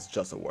Luminion's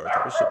just a water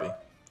type. It should be.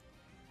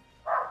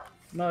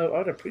 No,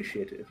 I'd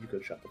appreciate it if you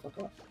could shut the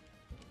fuck up.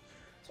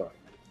 Sorry.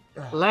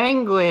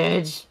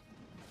 Language!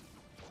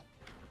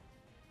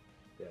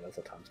 Yeah, that's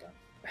a timestamp.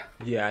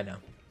 Yeah, I know.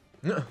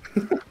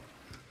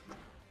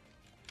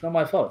 It's not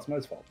my fault, it's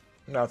Mo's fault.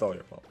 No, it's all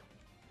your fault.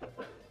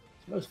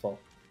 It's Mo's fault.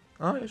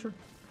 Oh, yeah, sure.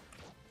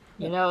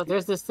 You know,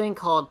 there's this thing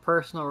called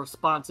personal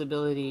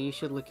responsibility. You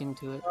should look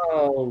into it.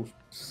 Oh,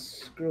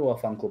 screw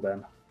off, Uncle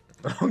Ben.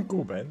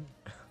 Uncle Ben?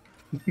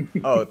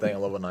 Oh, dang,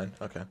 level 9.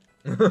 Okay.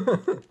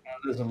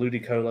 There's a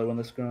Ludicolo in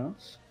this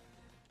grass.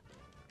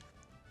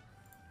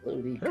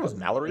 That was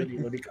Mallory?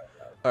 Ludicolo.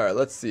 Alright,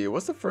 let's see.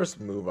 What's the first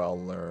move I'll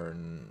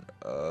learn?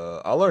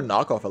 I'll learn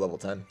Knockoff at level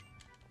 10.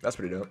 That's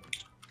pretty dope.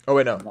 Oh,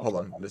 wait, no. Hold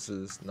on. This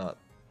is not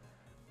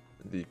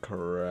the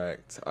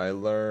correct. I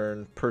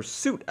learn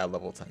Pursuit at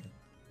level 10.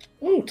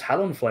 Ooh,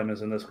 Talonflame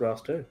is in this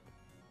grass too.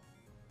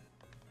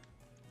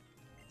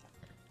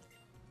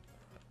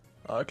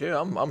 Okay,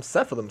 I'm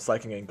set for them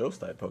Psychic and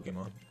Ghost type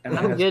Pokemon. And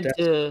I'm good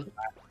to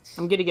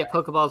get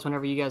Pokeballs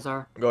whenever you guys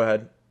are. Go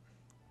ahead.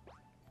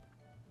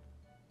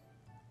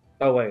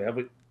 Oh wait, have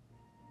we?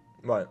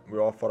 Right, we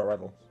all fought our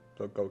rivals.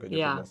 So go get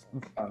your Pokeballs.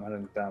 I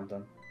didn't down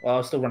then. Well, I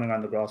was still running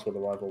around the grass where the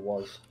rival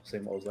was,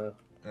 seeing what was there.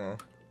 Oh.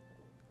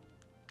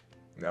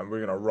 Now we're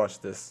gonna rush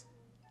this.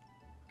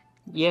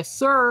 Yes,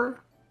 sir.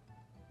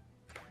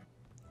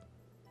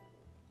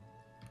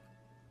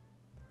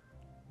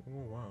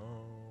 Wow,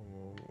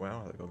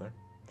 wow, I go there.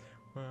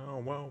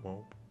 Wow, wow,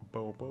 wow,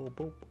 bo, bo,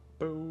 bo,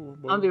 bo,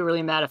 bo. I'll be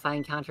really mad if I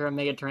encounter a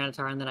Mega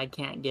Tyranitar and then I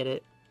can't get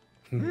it.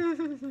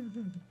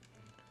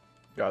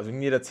 Guys, we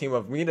need a team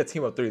of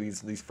 3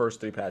 these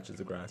first 3 patches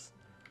of grass,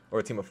 or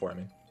a team of 4. I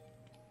mean,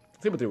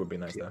 a team of 3 would be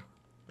nice though.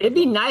 It'd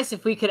be nice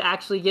if we could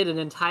actually get an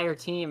entire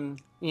team,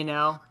 you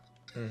know,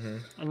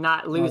 and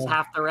not lose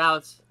half the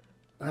routes.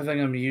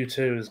 Having a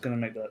Mewtwo is going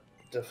to make that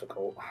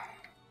difficult.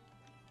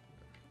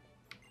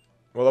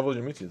 What level is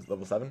your Mewtwo?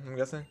 Level 7, I'm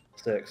guessing?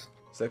 6.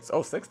 6?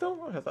 Oh, 6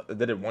 though?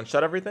 Did it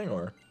one-shot everything,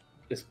 or?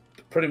 It's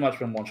pretty much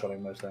been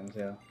one-shotting most things,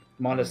 yeah.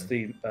 Minus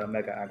the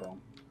Mega Aggron.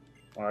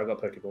 Alright, I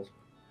got Pokeballs.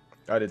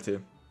 I did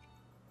too.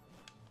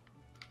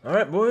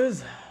 Alright,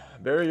 boys.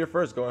 Bary, you're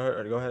first. Go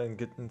ahead and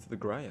get into the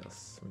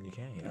grass when you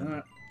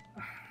can.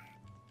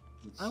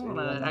 I want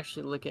to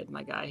actually look at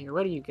my guy here.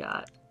 What do you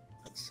got?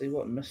 Let's see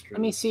what mystery.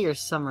 Let me see your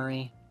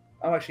summary.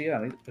 Oh, actually, yeah.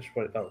 I should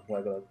probably. Oh,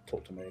 well, I gotta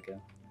talk to me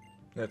again.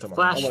 Yeah, talk about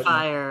Flash that.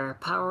 fire.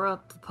 Power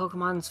up the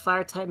Pokemon's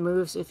fire type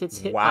moves if it's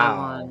hit by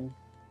Wow. one.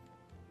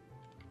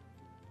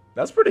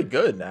 That's pretty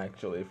good,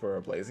 actually, for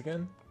a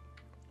Blaziken.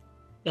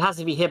 It has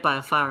to be hit by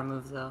a fire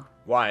move, though.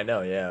 Well, I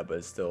know, yeah, but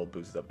it still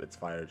boosts up its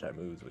fire type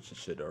moves, which it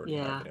should already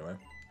Yeah. have anyway.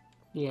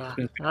 Yeah,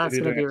 If that's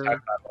you're gonna be doing really.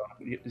 attack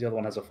battle, the other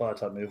one has a fire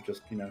type move.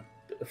 Just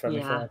a friendly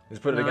Yeah. fire.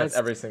 Just put it No, against it's-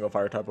 every single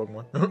fire type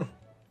Pokemon.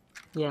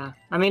 Yeah,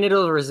 I mean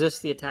it'll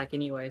resist the attack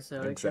anyway,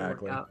 so Exactly. it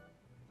should work out.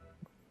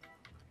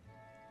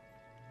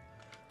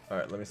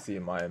 Alright, let me see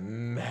my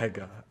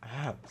Mega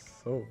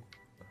Absol.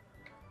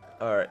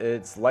 Alright,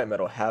 it's Light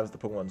Metal, halves the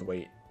Pokemon's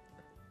weight.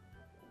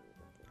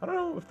 I don't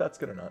know if that's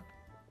good or not.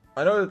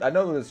 I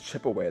know there's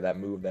Chip Away, that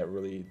move that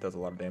really does a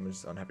lot of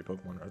damage on happy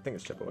Pokemon. I think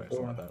it's Chip Away,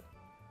 something like that.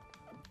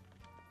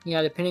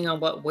 Yeah, depending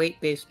on what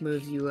weight-based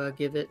moves you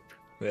give it,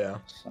 Yeah.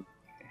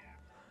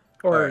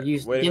 or Alright,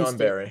 use waiting on against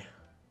it. Bary.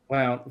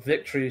 Wow,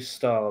 Victory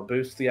Star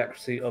boosts the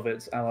accuracy of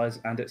its allies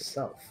and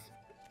itself.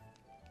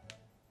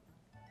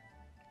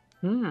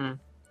 Hmm.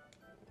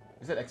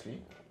 Is that XP?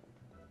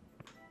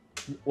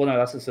 Well, no,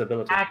 that's its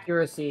ability.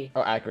 Accuracy.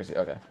 Oh, accuracy,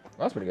 okay. Well,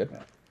 that's pretty good.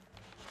 Yeah.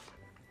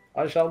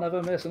 I shall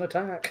never miss an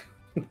attack.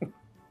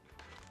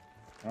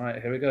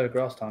 Alright, here we go,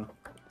 grass time.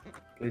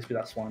 Please be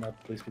that Swinub,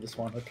 please be the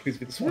Swinub, please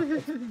be the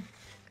Swinub.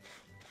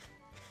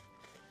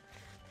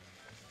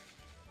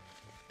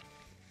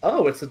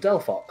 Oh, it's the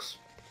Delphox.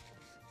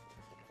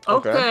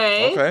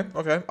 Okay.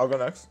 Okay, I'll go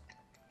next.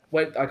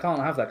 Wait, I can't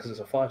have that because it's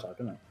a fire type,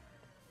 isn't it?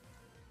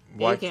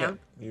 Why you can. can't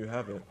you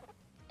have it?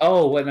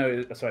 Oh, wait,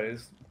 no, sorry,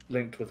 it's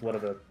linked with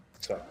whatever.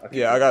 Sorry.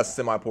 Yeah, I got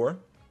Semi-Poor.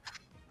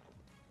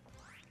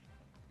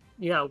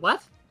 Yeah.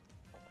 What?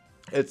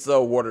 It's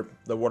the water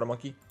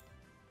monkey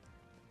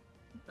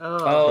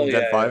Oh. from yeah,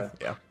 Gen 5.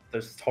 Yeah.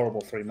 Those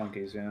horrible 3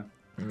 monkeys, yeah.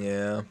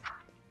 Yeah.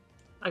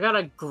 I got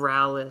a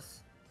Growlithe.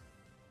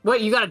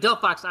 Wait, you got a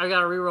Delphox. I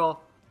got a reroll.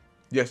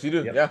 Yes, you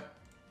do. Yep. Yeah.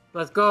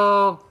 Let's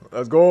go.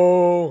 Let's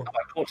go.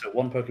 I caught it,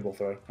 1 Pokeball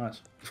throw.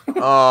 Nice.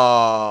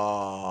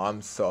 Oh,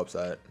 I'm so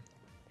upset.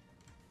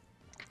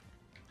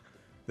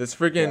 This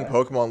freaking Yeah.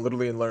 Pokemon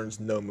literally learns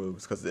no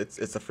moves because it's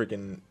a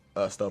freaking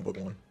stone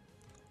Pokemon.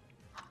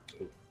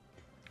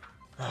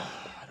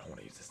 I don't want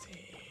to use this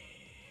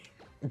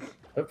team.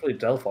 Hopefully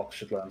Delphox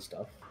should learn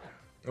stuff.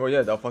 Oh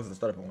yeah, Delphox is the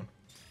starter Pokemon.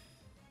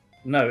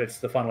 No, it's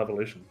the final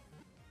evolution.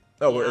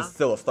 Oh, but Yeah. it's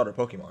still a starter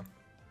Pokemon.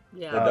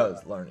 Yeah. It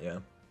does learn, yeah.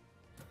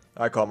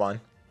 I call mine.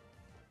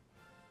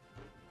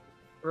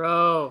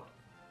 Bro,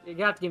 you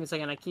have to give me a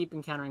second. I keep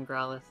encountering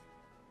Growlithe.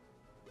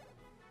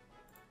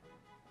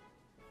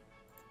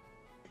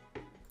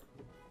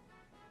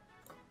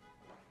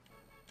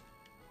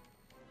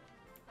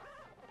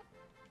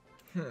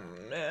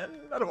 Man,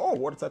 out of all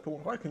water type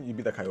Pokemon, why couldn't you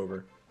be that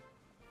Kyogre?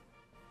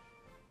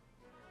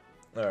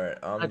 Alright,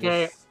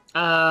 Okay, just...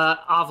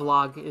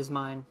 Avlog is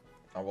mine.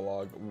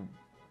 Avalog.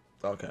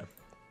 Okay.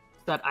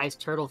 It's that ice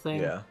turtle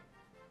thing. Yeah.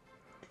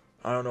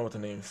 I don't know what to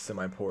name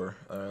Semi-Poor.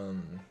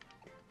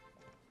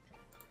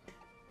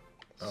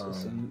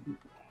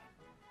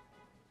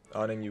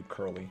 I'll name you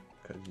Curly,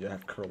 because you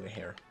have curly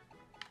hair.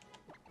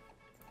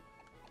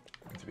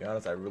 And to be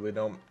honest, I really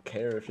don't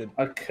care if you...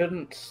 I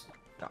couldn't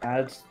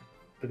add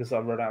because I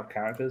run out of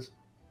characters,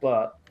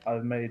 but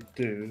I've made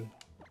do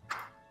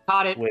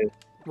Caught it. with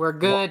We're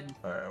good.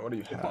 Alright, what do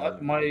you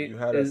have? my you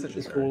had a is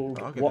citrus it's berry. called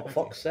I'll give What that to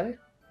Fox Say? you.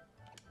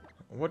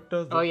 What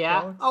does the Oh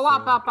yeah. fox Oh,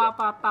 wop, say? wop, wop,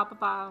 wop,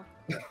 wop, wop.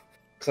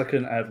 Because I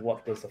couldn't add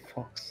What Does the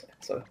Fox Say?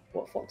 So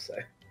What Fox Say?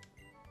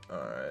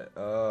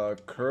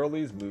 Alright,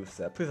 Curly's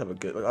moveset. Please have a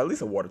good, at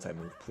least a water type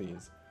move,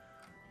 please.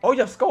 Oh, you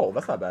have Skull.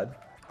 That's not bad.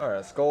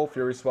 Alright, Skull,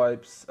 Fury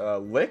Swipes,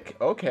 Lick,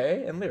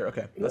 okay, and Leer.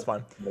 Okay, that's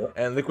fine. Yep.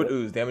 And Liquid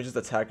Ooze damages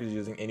attackers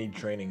using any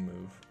draining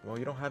move. Well,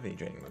 you don't have any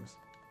draining moves.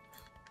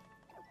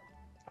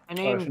 I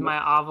named shouldn't- my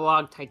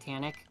Avlog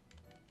Titanic.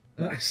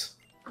 Nice.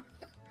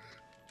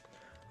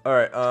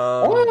 Alright,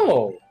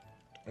 Oh!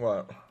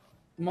 what?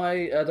 My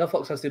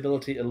Delphox has the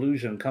ability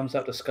Illusion, comes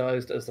out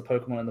disguised as the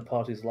Pokemon in the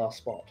party's last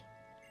spot.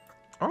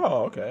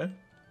 Oh, okay.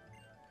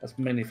 That's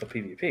mainly for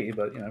PvP,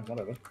 but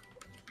whatever.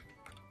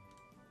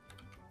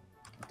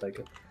 I'll take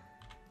it.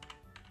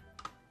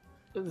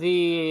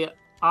 The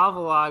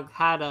Avlog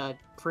had a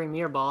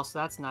Premier Ball, so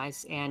that's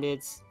nice, and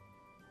its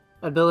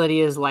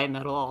ability is Light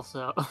Metal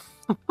also.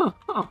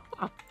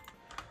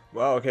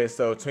 Well, okay,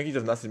 so Twinkie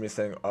just messaged me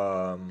saying,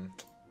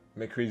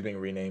 McCree's being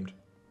renamed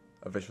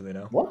officially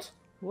now. What?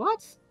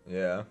 What?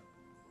 Yeah.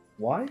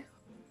 Why?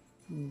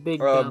 Big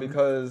dumb.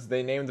 Because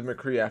they named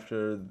McCree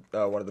after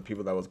one of the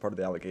people that was part of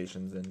the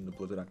allegations in the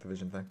Blizzard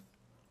Activision thing.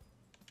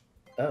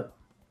 Oh.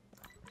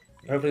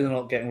 Hopefully they're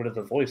not getting rid of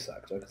the voice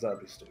actor, because that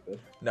would be stupid.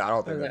 No, I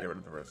don't think Or they'll that- get rid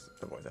of the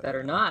voice actor.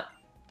 Better not.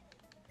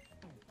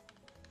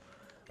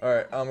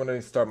 Alright, I'm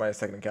gonna start my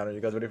second encounter. You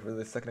guys ready for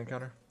this second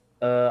encounter?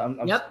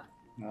 I'm Yep.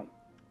 No.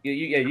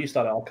 You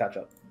start it, I'll catch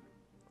up.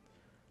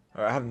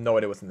 Alright, I have no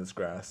idea what's in this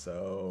grass,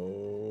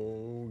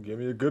 so give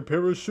me a good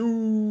pair of shoes.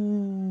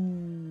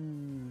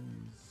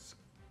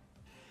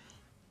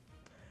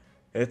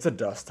 It's a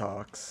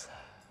Dustox.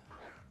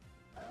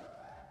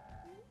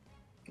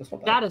 That's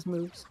not bad. That is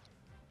moves.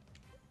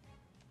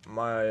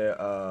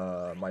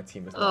 My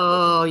team is not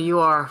Oh, you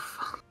are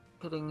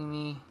kidding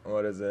me.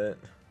 What is it?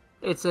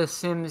 It's a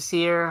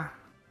Simseer.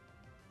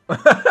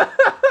 Isn't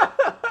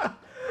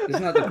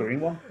that the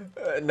green one?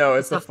 No,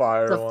 it's the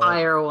fire the one.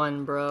 fire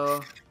one,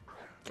 bro.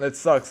 It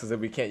sucks because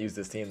we can't use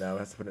this team now. We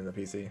have to put it in the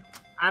PC.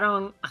 I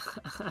don't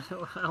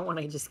want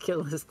to just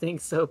kill this thing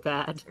so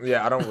bad.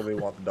 Yeah, I don't really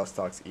want the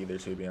Dustox either,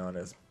 to be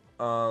honest.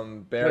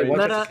 Bary. Wait,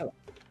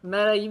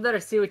 Meta, you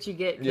better see what you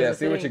get. Yeah,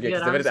 see what you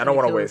get. Because I don't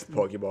want to waste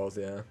Pokeballs,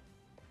 yeah.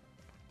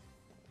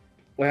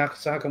 Wait,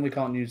 so how come we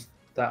can't use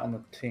that on the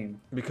team?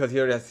 Because he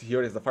already has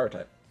the fire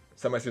type.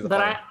 Somebody sees the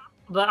fire.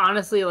 But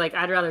honestly, like,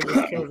 I'd rather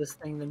just kill this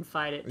thing than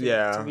fight it.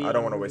 Yeah, I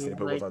don't want to waste any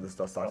Pokeballs on this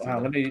Dustox.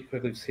 Let me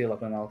quickly just heal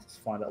up and I'll just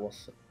find out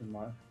what's in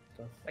my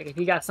stuff. Like, if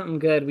you got something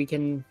good, we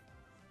can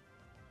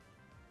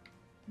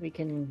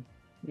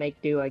make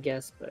do, I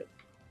guess, but...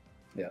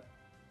 Yeah.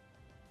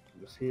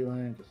 Just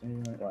healing.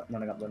 Right,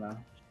 running up there now.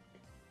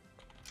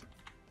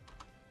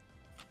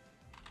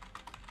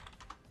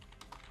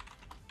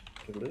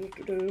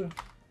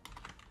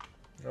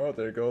 Oh,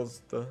 there goes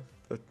the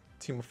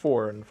team of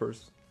 4 in the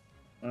first.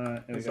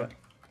 Alright, here we go.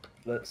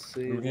 Let's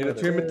see. We need a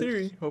team of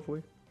 3,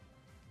 hopefully.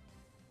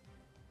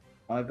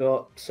 I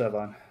got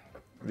Servine.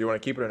 Do you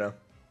want to keep it or no?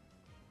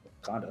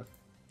 Kinda.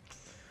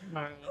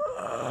 Alright.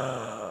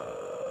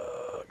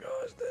 Oh,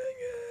 gosh dang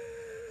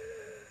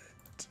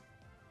it.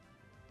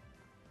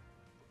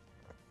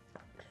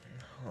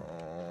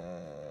 Oh,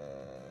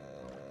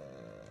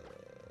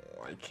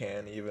 I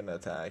can't even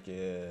attack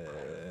it.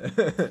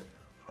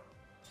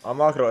 I'm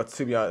not gonna,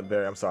 to be honest,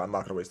 Bary, I'm sorry, I'm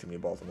not gonna waste too many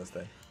balls on this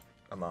thing.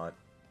 I'm not.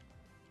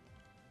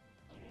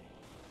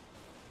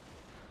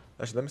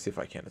 Actually, let me see if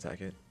I can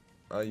attack it.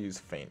 I'll use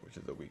Feint, which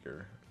is a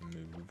weaker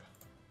move.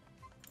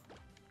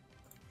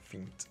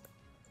 Feint.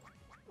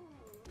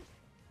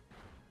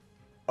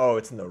 Oh,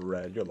 it's in the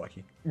red. You're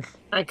lucky.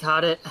 I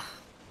caught it.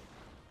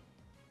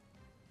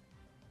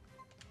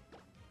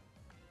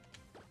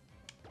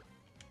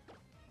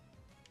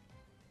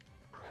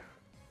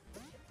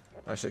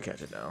 I should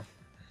catch it now.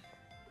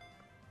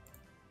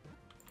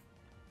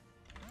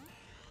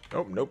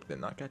 Oh, nope, did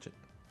not catch it.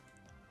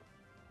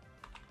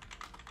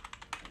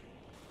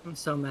 I'm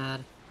so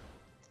mad.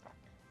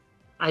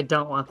 I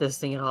don't want this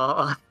thing at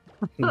all.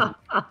 I'm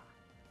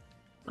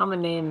gonna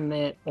name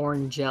it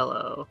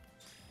Orangello.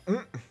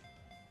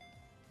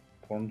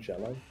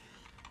 Orangello?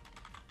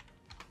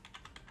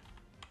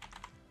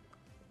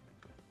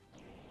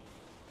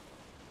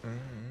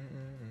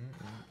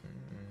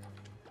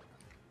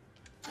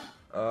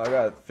 I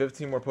got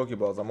 15 more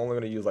Pokeballs. I'm only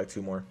gonna use like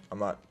 2 more. I'm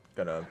not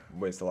gonna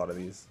waste a lot of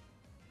these.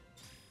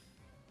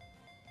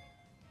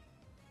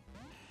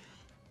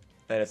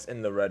 And it's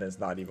in the red and it's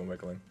not even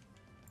wiggling.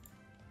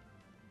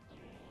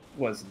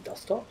 What is it,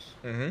 Dustox?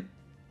 Mm-hmm.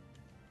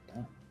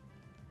 Damn.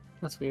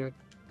 That's weird.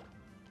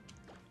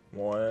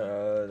 One,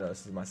 no,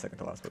 this is my second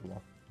to last Pokeball.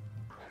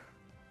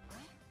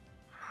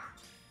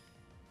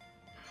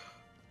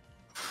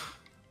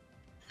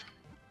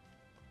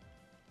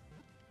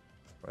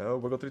 Well,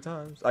 wiggle 3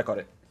 times. I caught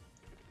it.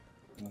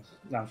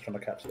 Now I'm just trying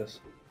to catch this.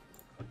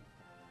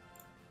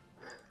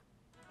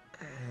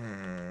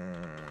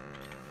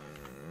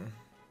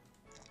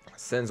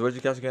 Sins, what did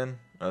you catch again?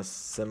 A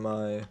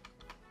Simseer.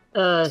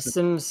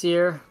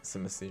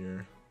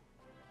 Simseer.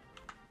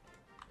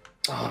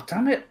 Oh,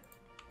 damn it!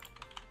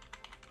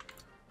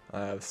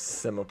 I have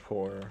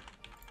Simipour.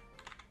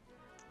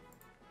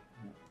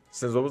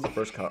 Sins, what was the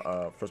first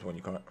one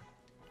you caught?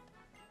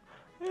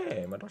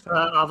 Hey, my dog's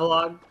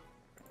Avalog.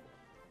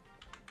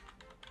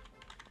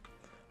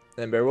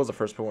 And Bary, what was the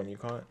first one you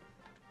caught?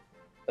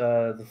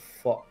 The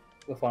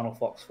final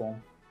fox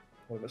form.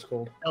 Whatever it's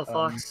called.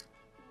 Delphox.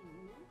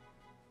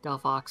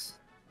 Delphox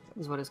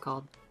is what it's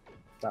called.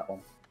 That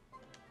one.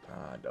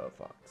 Ah,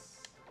 Delphox.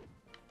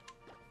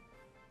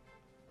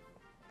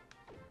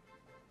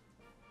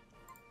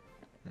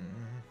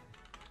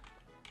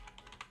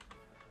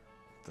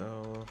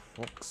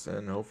 Delphox,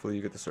 and hopefully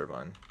you get the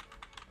Servine.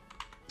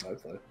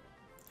 Hopefully.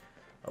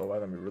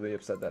 Otherwise, I'm really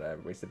upset that I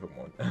wasted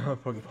Pokemon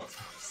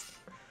Pokeballs.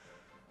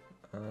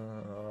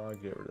 I'll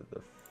get rid of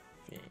the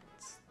Feint.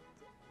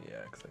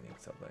 Yeah, because I need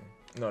something.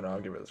 No,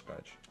 I'll get rid of the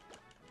Scratch.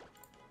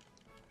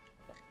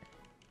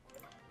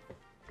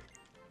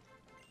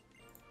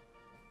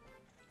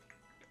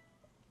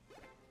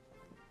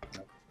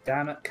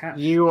 Damn it, catch.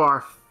 You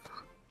are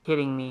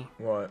kidding me.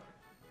 What?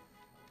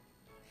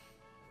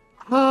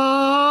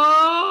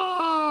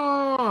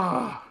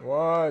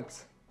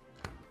 What?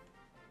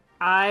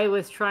 I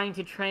was trying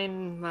to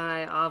train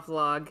my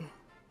Avalog,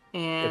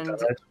 and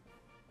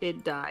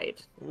it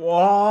died.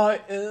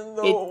 What in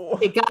the...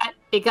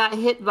 It got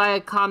hit by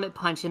a Comet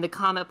Punch, and the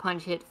Comet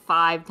Punch hit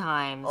 5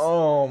 times.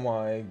 Oh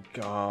my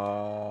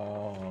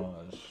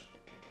gosh.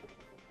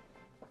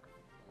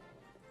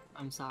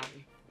 I'm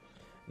sorry.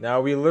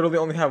 Now we literally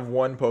only have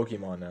 1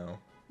 Pokemon now.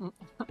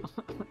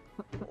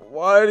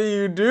 Why do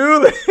you do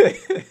this? No,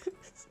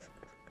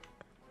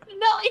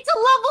 it's a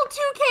level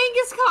 2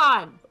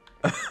 Kangaskhan!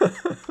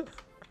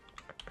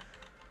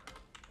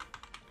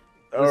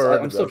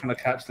 I'm still trying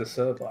to catch this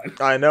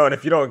Servine. I know, and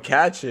if you don't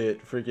catch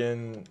it,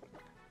 freaking...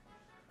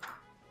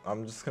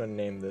 I'm just gonna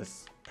name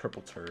this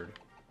Purple Turd.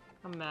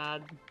 I'm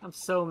mad. I'm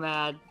so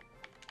mad.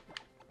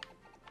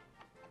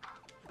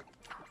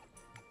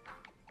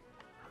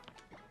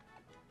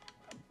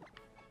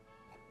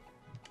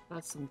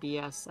 That's some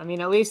BS. I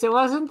mean, at least it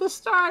wasn't the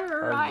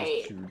starter,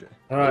 right?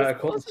 Alright, I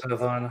caught the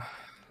Servine.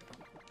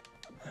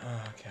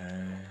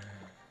 Okay.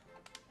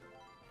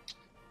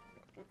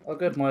 Oh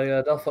good, my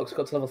Delphox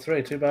got to level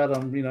 3. Too bad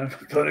I'm, you know,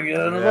 putting it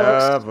in the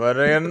Yeah, box.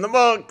 putting it in the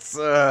box.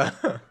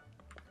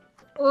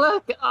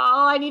 Look,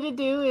 all I need to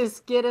do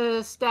is get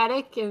a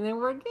static and then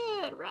we're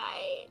good,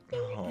 right?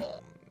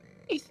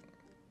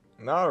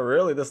 Not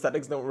really. The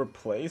statics don't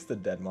replace the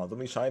dead mods.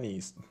 Only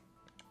shinies.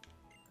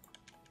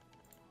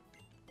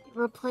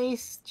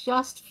 Replace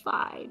just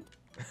fine.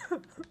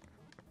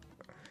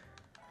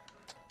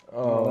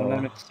 Oh,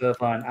 no, it's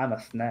Servine. I'm a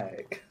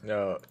snake.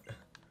 No.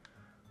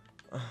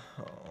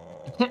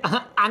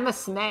 I'm a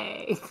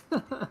snake.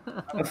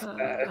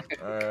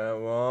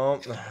 Alright, well,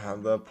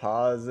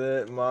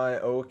 deposit my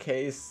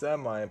okay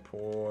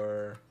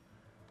semi-poor.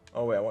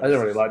 Oh wait, I didn't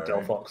really like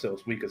Delphox, it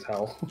was weak as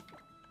hell.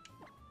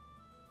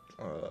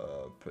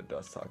 Put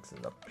dust toxin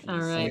in the PC.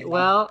 Alright,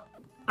 well,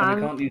 and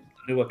we can't use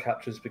the newer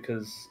captures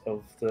because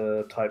of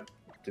the type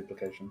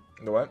duplication.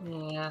 The what?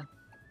 Yeah.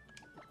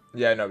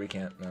 Yeah, no, we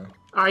can't, no.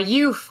 Are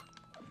you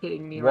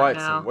kidding me right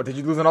now? What, did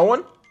you lose another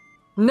one?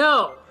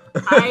 No!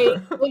 I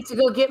went to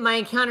go get my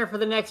encounter for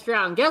the next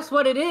round. Guess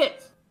what it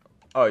is?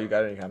 Oh, you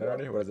got an encounter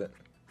already? What is it?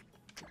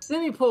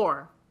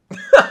 Semi-poor.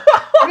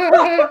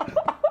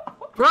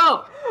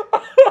 Bro!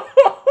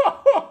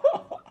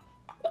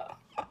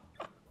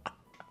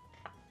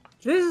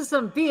 This is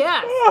some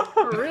BS,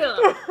 for real.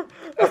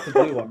 That's the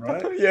blue one,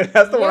 right? Yeah,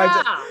 that's the one.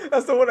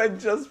 That's the one I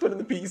just put in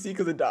the PC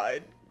because it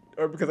died,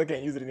 or because I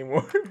can't use it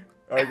anymore.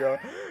 Alright,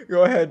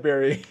 go ahead,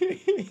 Bary.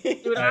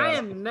 Dude, I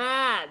am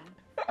mad.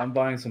 I'm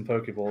buying some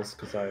Pokeballs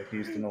because I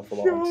used an awful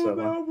lot on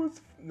server.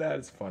 That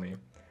is funny.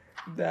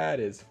 That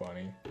is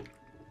funny.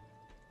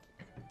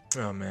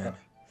 Oh man.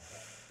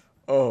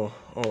 Oh,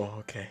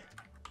 okay.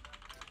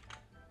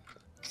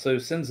 So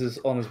Sins is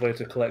on his way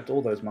to collect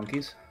all those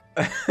monkeys.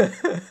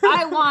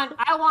 I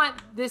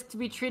want this to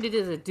be treated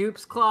as a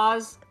dupes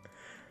clause.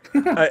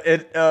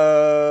 It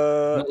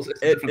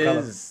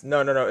is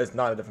no, it's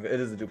not a different.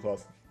 It is a dupe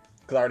clause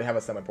because I already have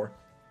a semi-poor,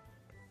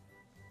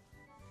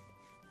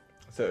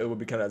 so it would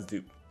be counted as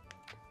dupe.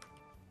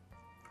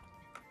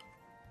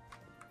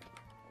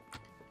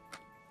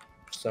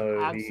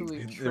 So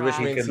which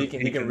means he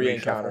can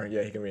re-encounter.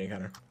 Yeah, he can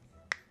re-encounter.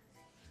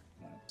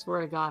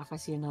 Swear to God, if I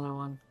see another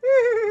one.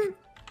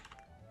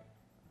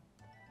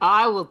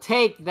 I will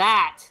take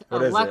that.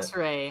 What a is Lux it?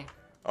 Ray.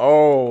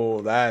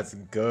 Oh, that's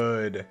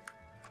good.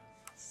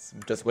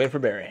 Just waiting for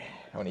Bary.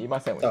 I want to eat my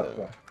sandwich.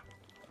 Oh,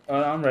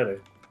 I'm ready.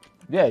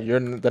 Yeah, you're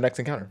in the next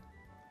encounter.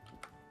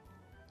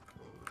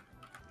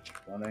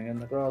 Running in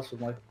the grass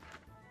with my...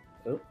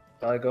 Oh,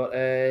 I got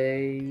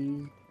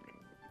a...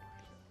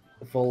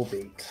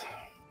 Volbeat.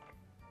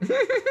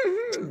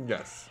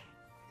 Yes.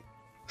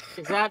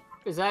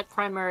 Is that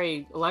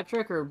primary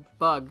electric or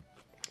bug?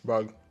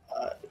 Bug.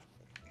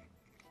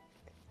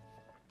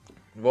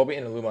 Volbeat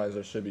and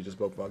Illumizer should be just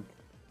both bug.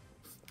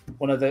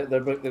 Well, no, they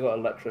got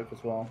electric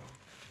as well.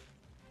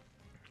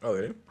 Oh,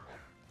 they do?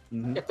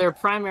 Mm-hmm. If they're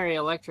primary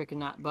electric and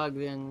not bug,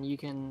 then you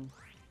can...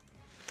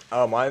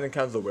 Oh, mine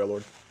encounters the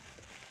Warlord.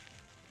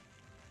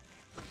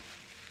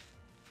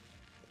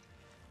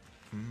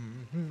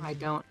 I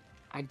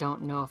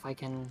don't know if I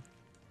can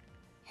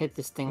hit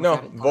this thing. No,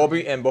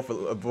 Volbeat and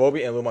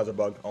Illumizer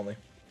bug only.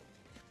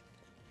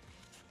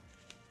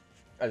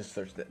 I just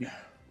searched it.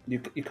 You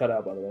cut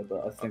out, by the way,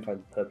 but I think I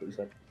heard what you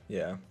said.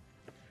 Yeah.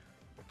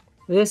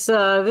 This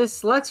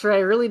Lux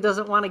Ray really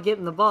doesn't want to get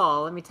in the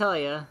ball, let me tell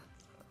you.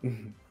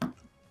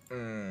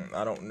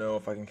 I don't know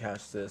if I can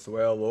catch this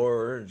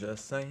Warlord,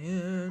 just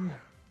saying.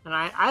 And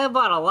I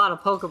bought a lot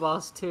of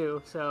Pokeballs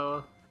too,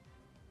 so...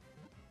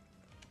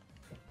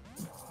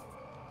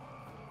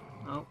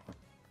 Oh.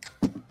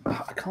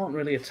 I can't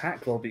really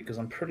attack Volbeat because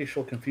I'm pretty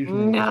sure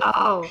Confusion...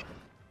 No!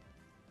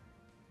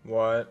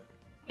 What?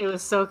 It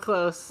was so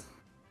close.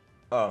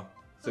 Oh,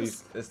 so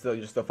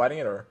you're still fighting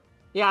it, or?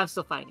 Yeah, I'm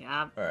still fighting it.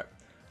 Alright.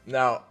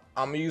 Now,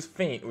 I'm gonna use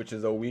Faint, which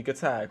is a weak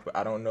attack, but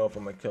I don't know if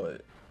I'm gonna kill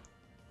it.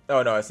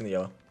 Oh no, it's in the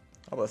yellow.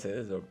 I was about to say,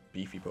 this is a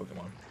beefy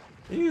Pokemon.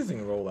 You're using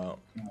Rollout.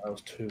 Oh, that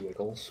was 2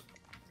 Wiggles.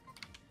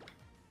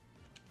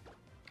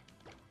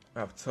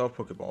 I have 12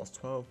 Pokeballs.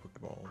 12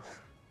 Pokeballs.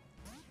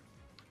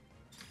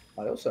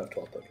 I also have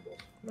 12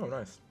 Pokeballs. Oh,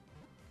 nice.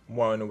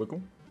 1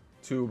 Wiggle.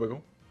 2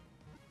 Wiggle.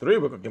 3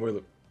 Wiggle. Give me a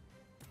look.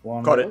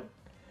 1 Caught Wiggle.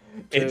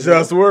 it. It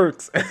just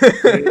works.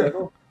 3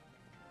 Wiggle.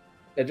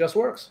 It just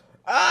works.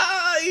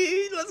 Ah,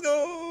 let's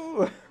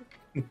go.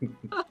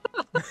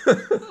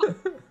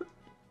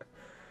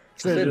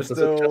 Does it just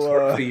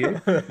work for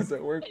you? Does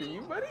it work for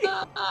you, buddy?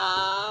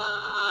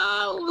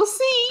 We'll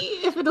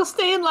see if it'll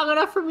stay in long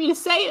enough for me to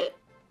say it.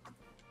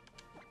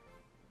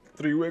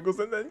 3 Wiggles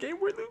and then Game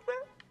Boy Loop,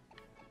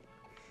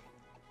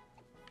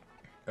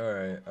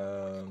 Alright,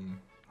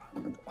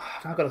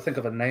 I've got to think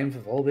of a name for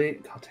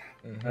Volbeat. God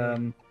damn.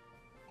 mhm.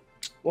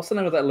 What's the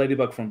name of that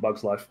ladybug from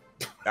Bug's Life?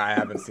 I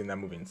haven't seen that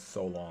movie in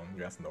so long.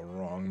 You're asking the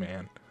wrong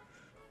man.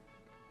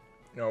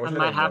 No, I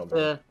might have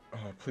to. Oh,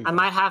 please. I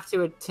might have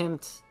to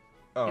attempt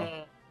Oh.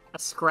 a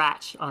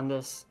scratch on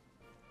this.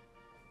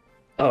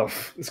 Oh,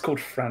 it's called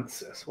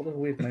Francis. What a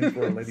weird name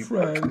for a ladybug.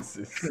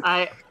 Francis.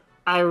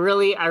 I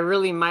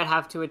really might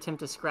have to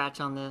attempt a scratch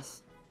on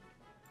this.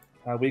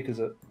 How weak is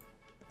it?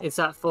 It's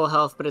at full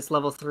health, but it's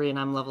level 3 and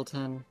I'm level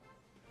 10.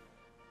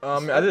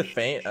 I did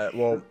faint.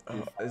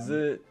 Is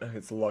it?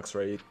 It's Lux,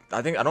 right?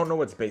 I don't know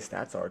what its base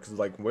stats are, because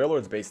like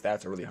Wailord's base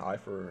stats are really high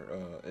for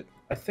it.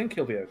 I think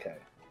you'll be okay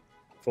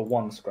for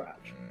one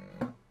scratch.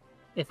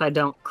 If I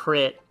don't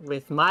crit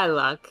with my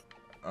luck.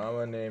 I'm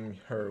gonna name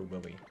her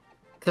Willy.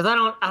 Cause I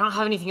don't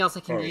have anything else I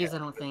can Oh, use. yeah. I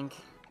don't think.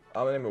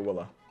 I'm gonna name her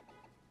Willa.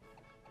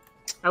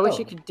 I wish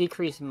it could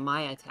decrease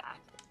my attack.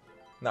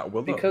 Not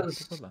Willa.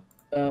 Because Willa.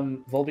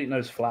 Volbeat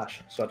knows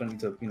Flash, so I don't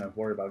need to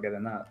worry about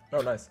getting that.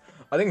 Oh, nice.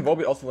 I think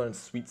Volbeat also learns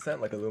Sweet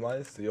Scent like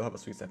Illumized, so you'll have a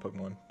Sweet Scent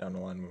Pokemon down the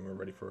line when we're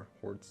ready for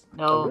Hordes.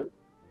 No,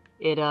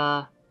 it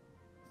Oh,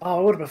 I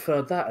would have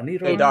preferred that. I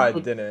need. It died,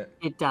 didn't it?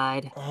 It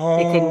died.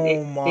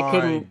 Oh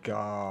my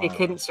god. It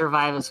couldn't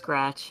survive a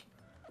scratch.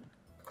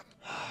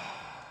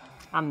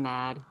 I'm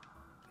mad.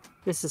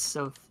 This is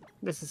so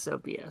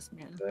BS,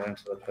 man. Going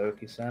to the Poke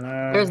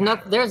Center.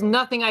 There's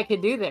nothing I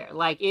could do there.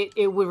 Like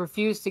it would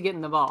refuse to get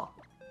in the ball.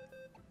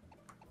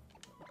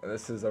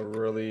 This is a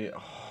really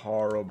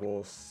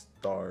horrible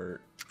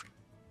start.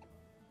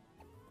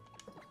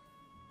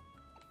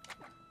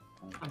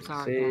 I'm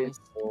sorry, guys.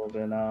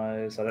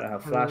 Organized. I don't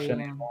have Flash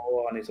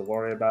anymore. I need to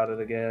worry about it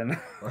again.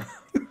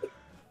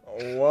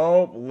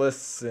 Well,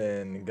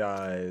 listen,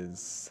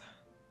 guys.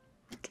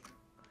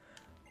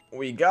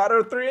 We got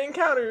our 3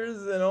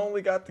 encounters and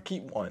only got to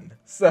keep 1.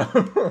 So.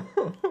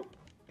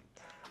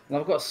 And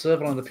I've got a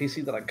server on the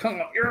PC that I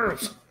cannot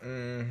use.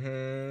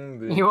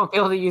 You won't be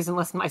able to use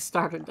unless my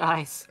starter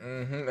dies.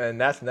 And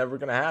that's never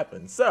gonna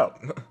happen. So.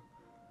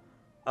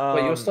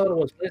 Wait, your starter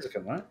was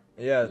Blaziken, right?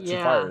 Yeah, 2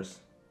 fires.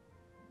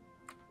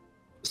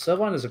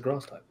 Servine is a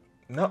grass type.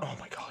 No, oh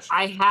my gosh.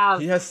 I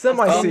have. He has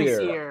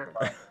semi-seer.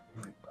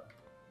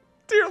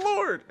 Dear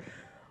Lord.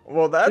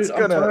 Well, that's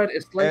gonna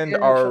end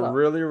our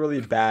really, really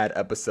bad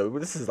episode.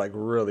 This is like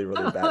really,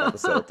 really bad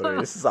episode 3.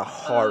 This is a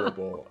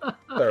horrible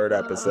 3rd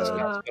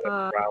episode.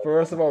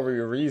 First of all, we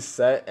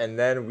reset, and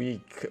then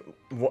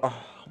oh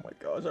my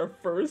gosh, our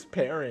first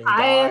pairing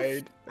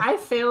died. I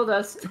failed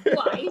us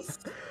twice.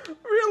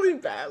 Really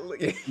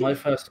badly. My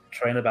first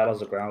trainer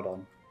battles are ground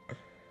on.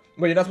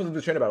 But you're not supposed to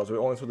do trainer battles. We're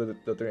only supposed to do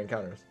the 3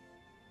 encounters.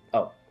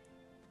 Oh.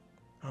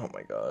 Oh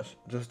my gosh.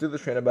 Just do the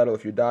trainer battle.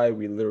 If you die,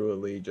 we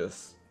literally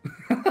just...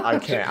 I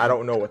can't. I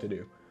don't know what to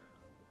do.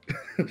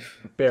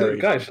 Bary,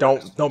 guys,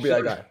 don't be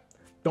that guy.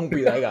 Don't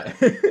be that guy.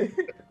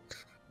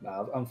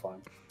 Nah, I'm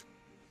fine.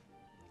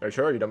 Are you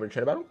sure? Are you done with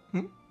your trainer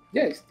battle?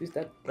 Yeah, he's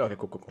dead. Okay,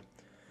 cool.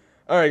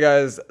 Alright,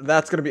 guys.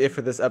 That's going to be it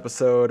for this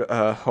episode.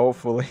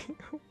 Hopefully,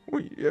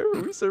 we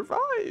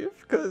survive.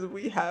 Because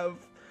we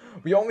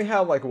only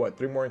have, like, what,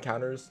 3 more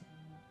encounters?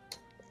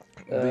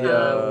 We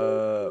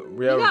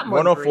have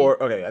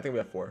 104. Okay, I think we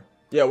have 4.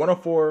 Yeah,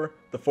 104,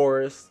 the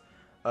forest,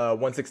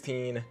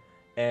 116,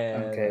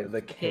 and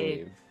the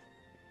cave.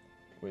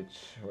 Which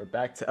we're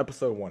back to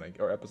episode 1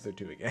 or episode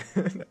 2 again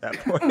at that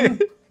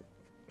point.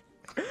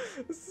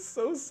 This is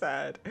so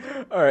sad.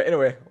 All right.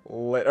 Anyway,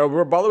 by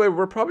the way,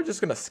 we're probably just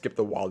gonna skip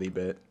the Wally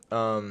bit.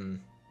 And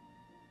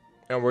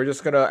we're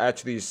just gonna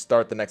actually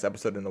start the next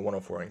episode in the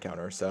 104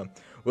 encounter. So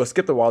we'll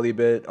skip the Wally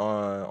bit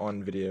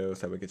on video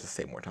so we can just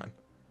save more time.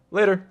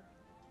 Later.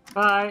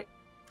 Bye.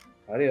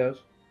 Adios.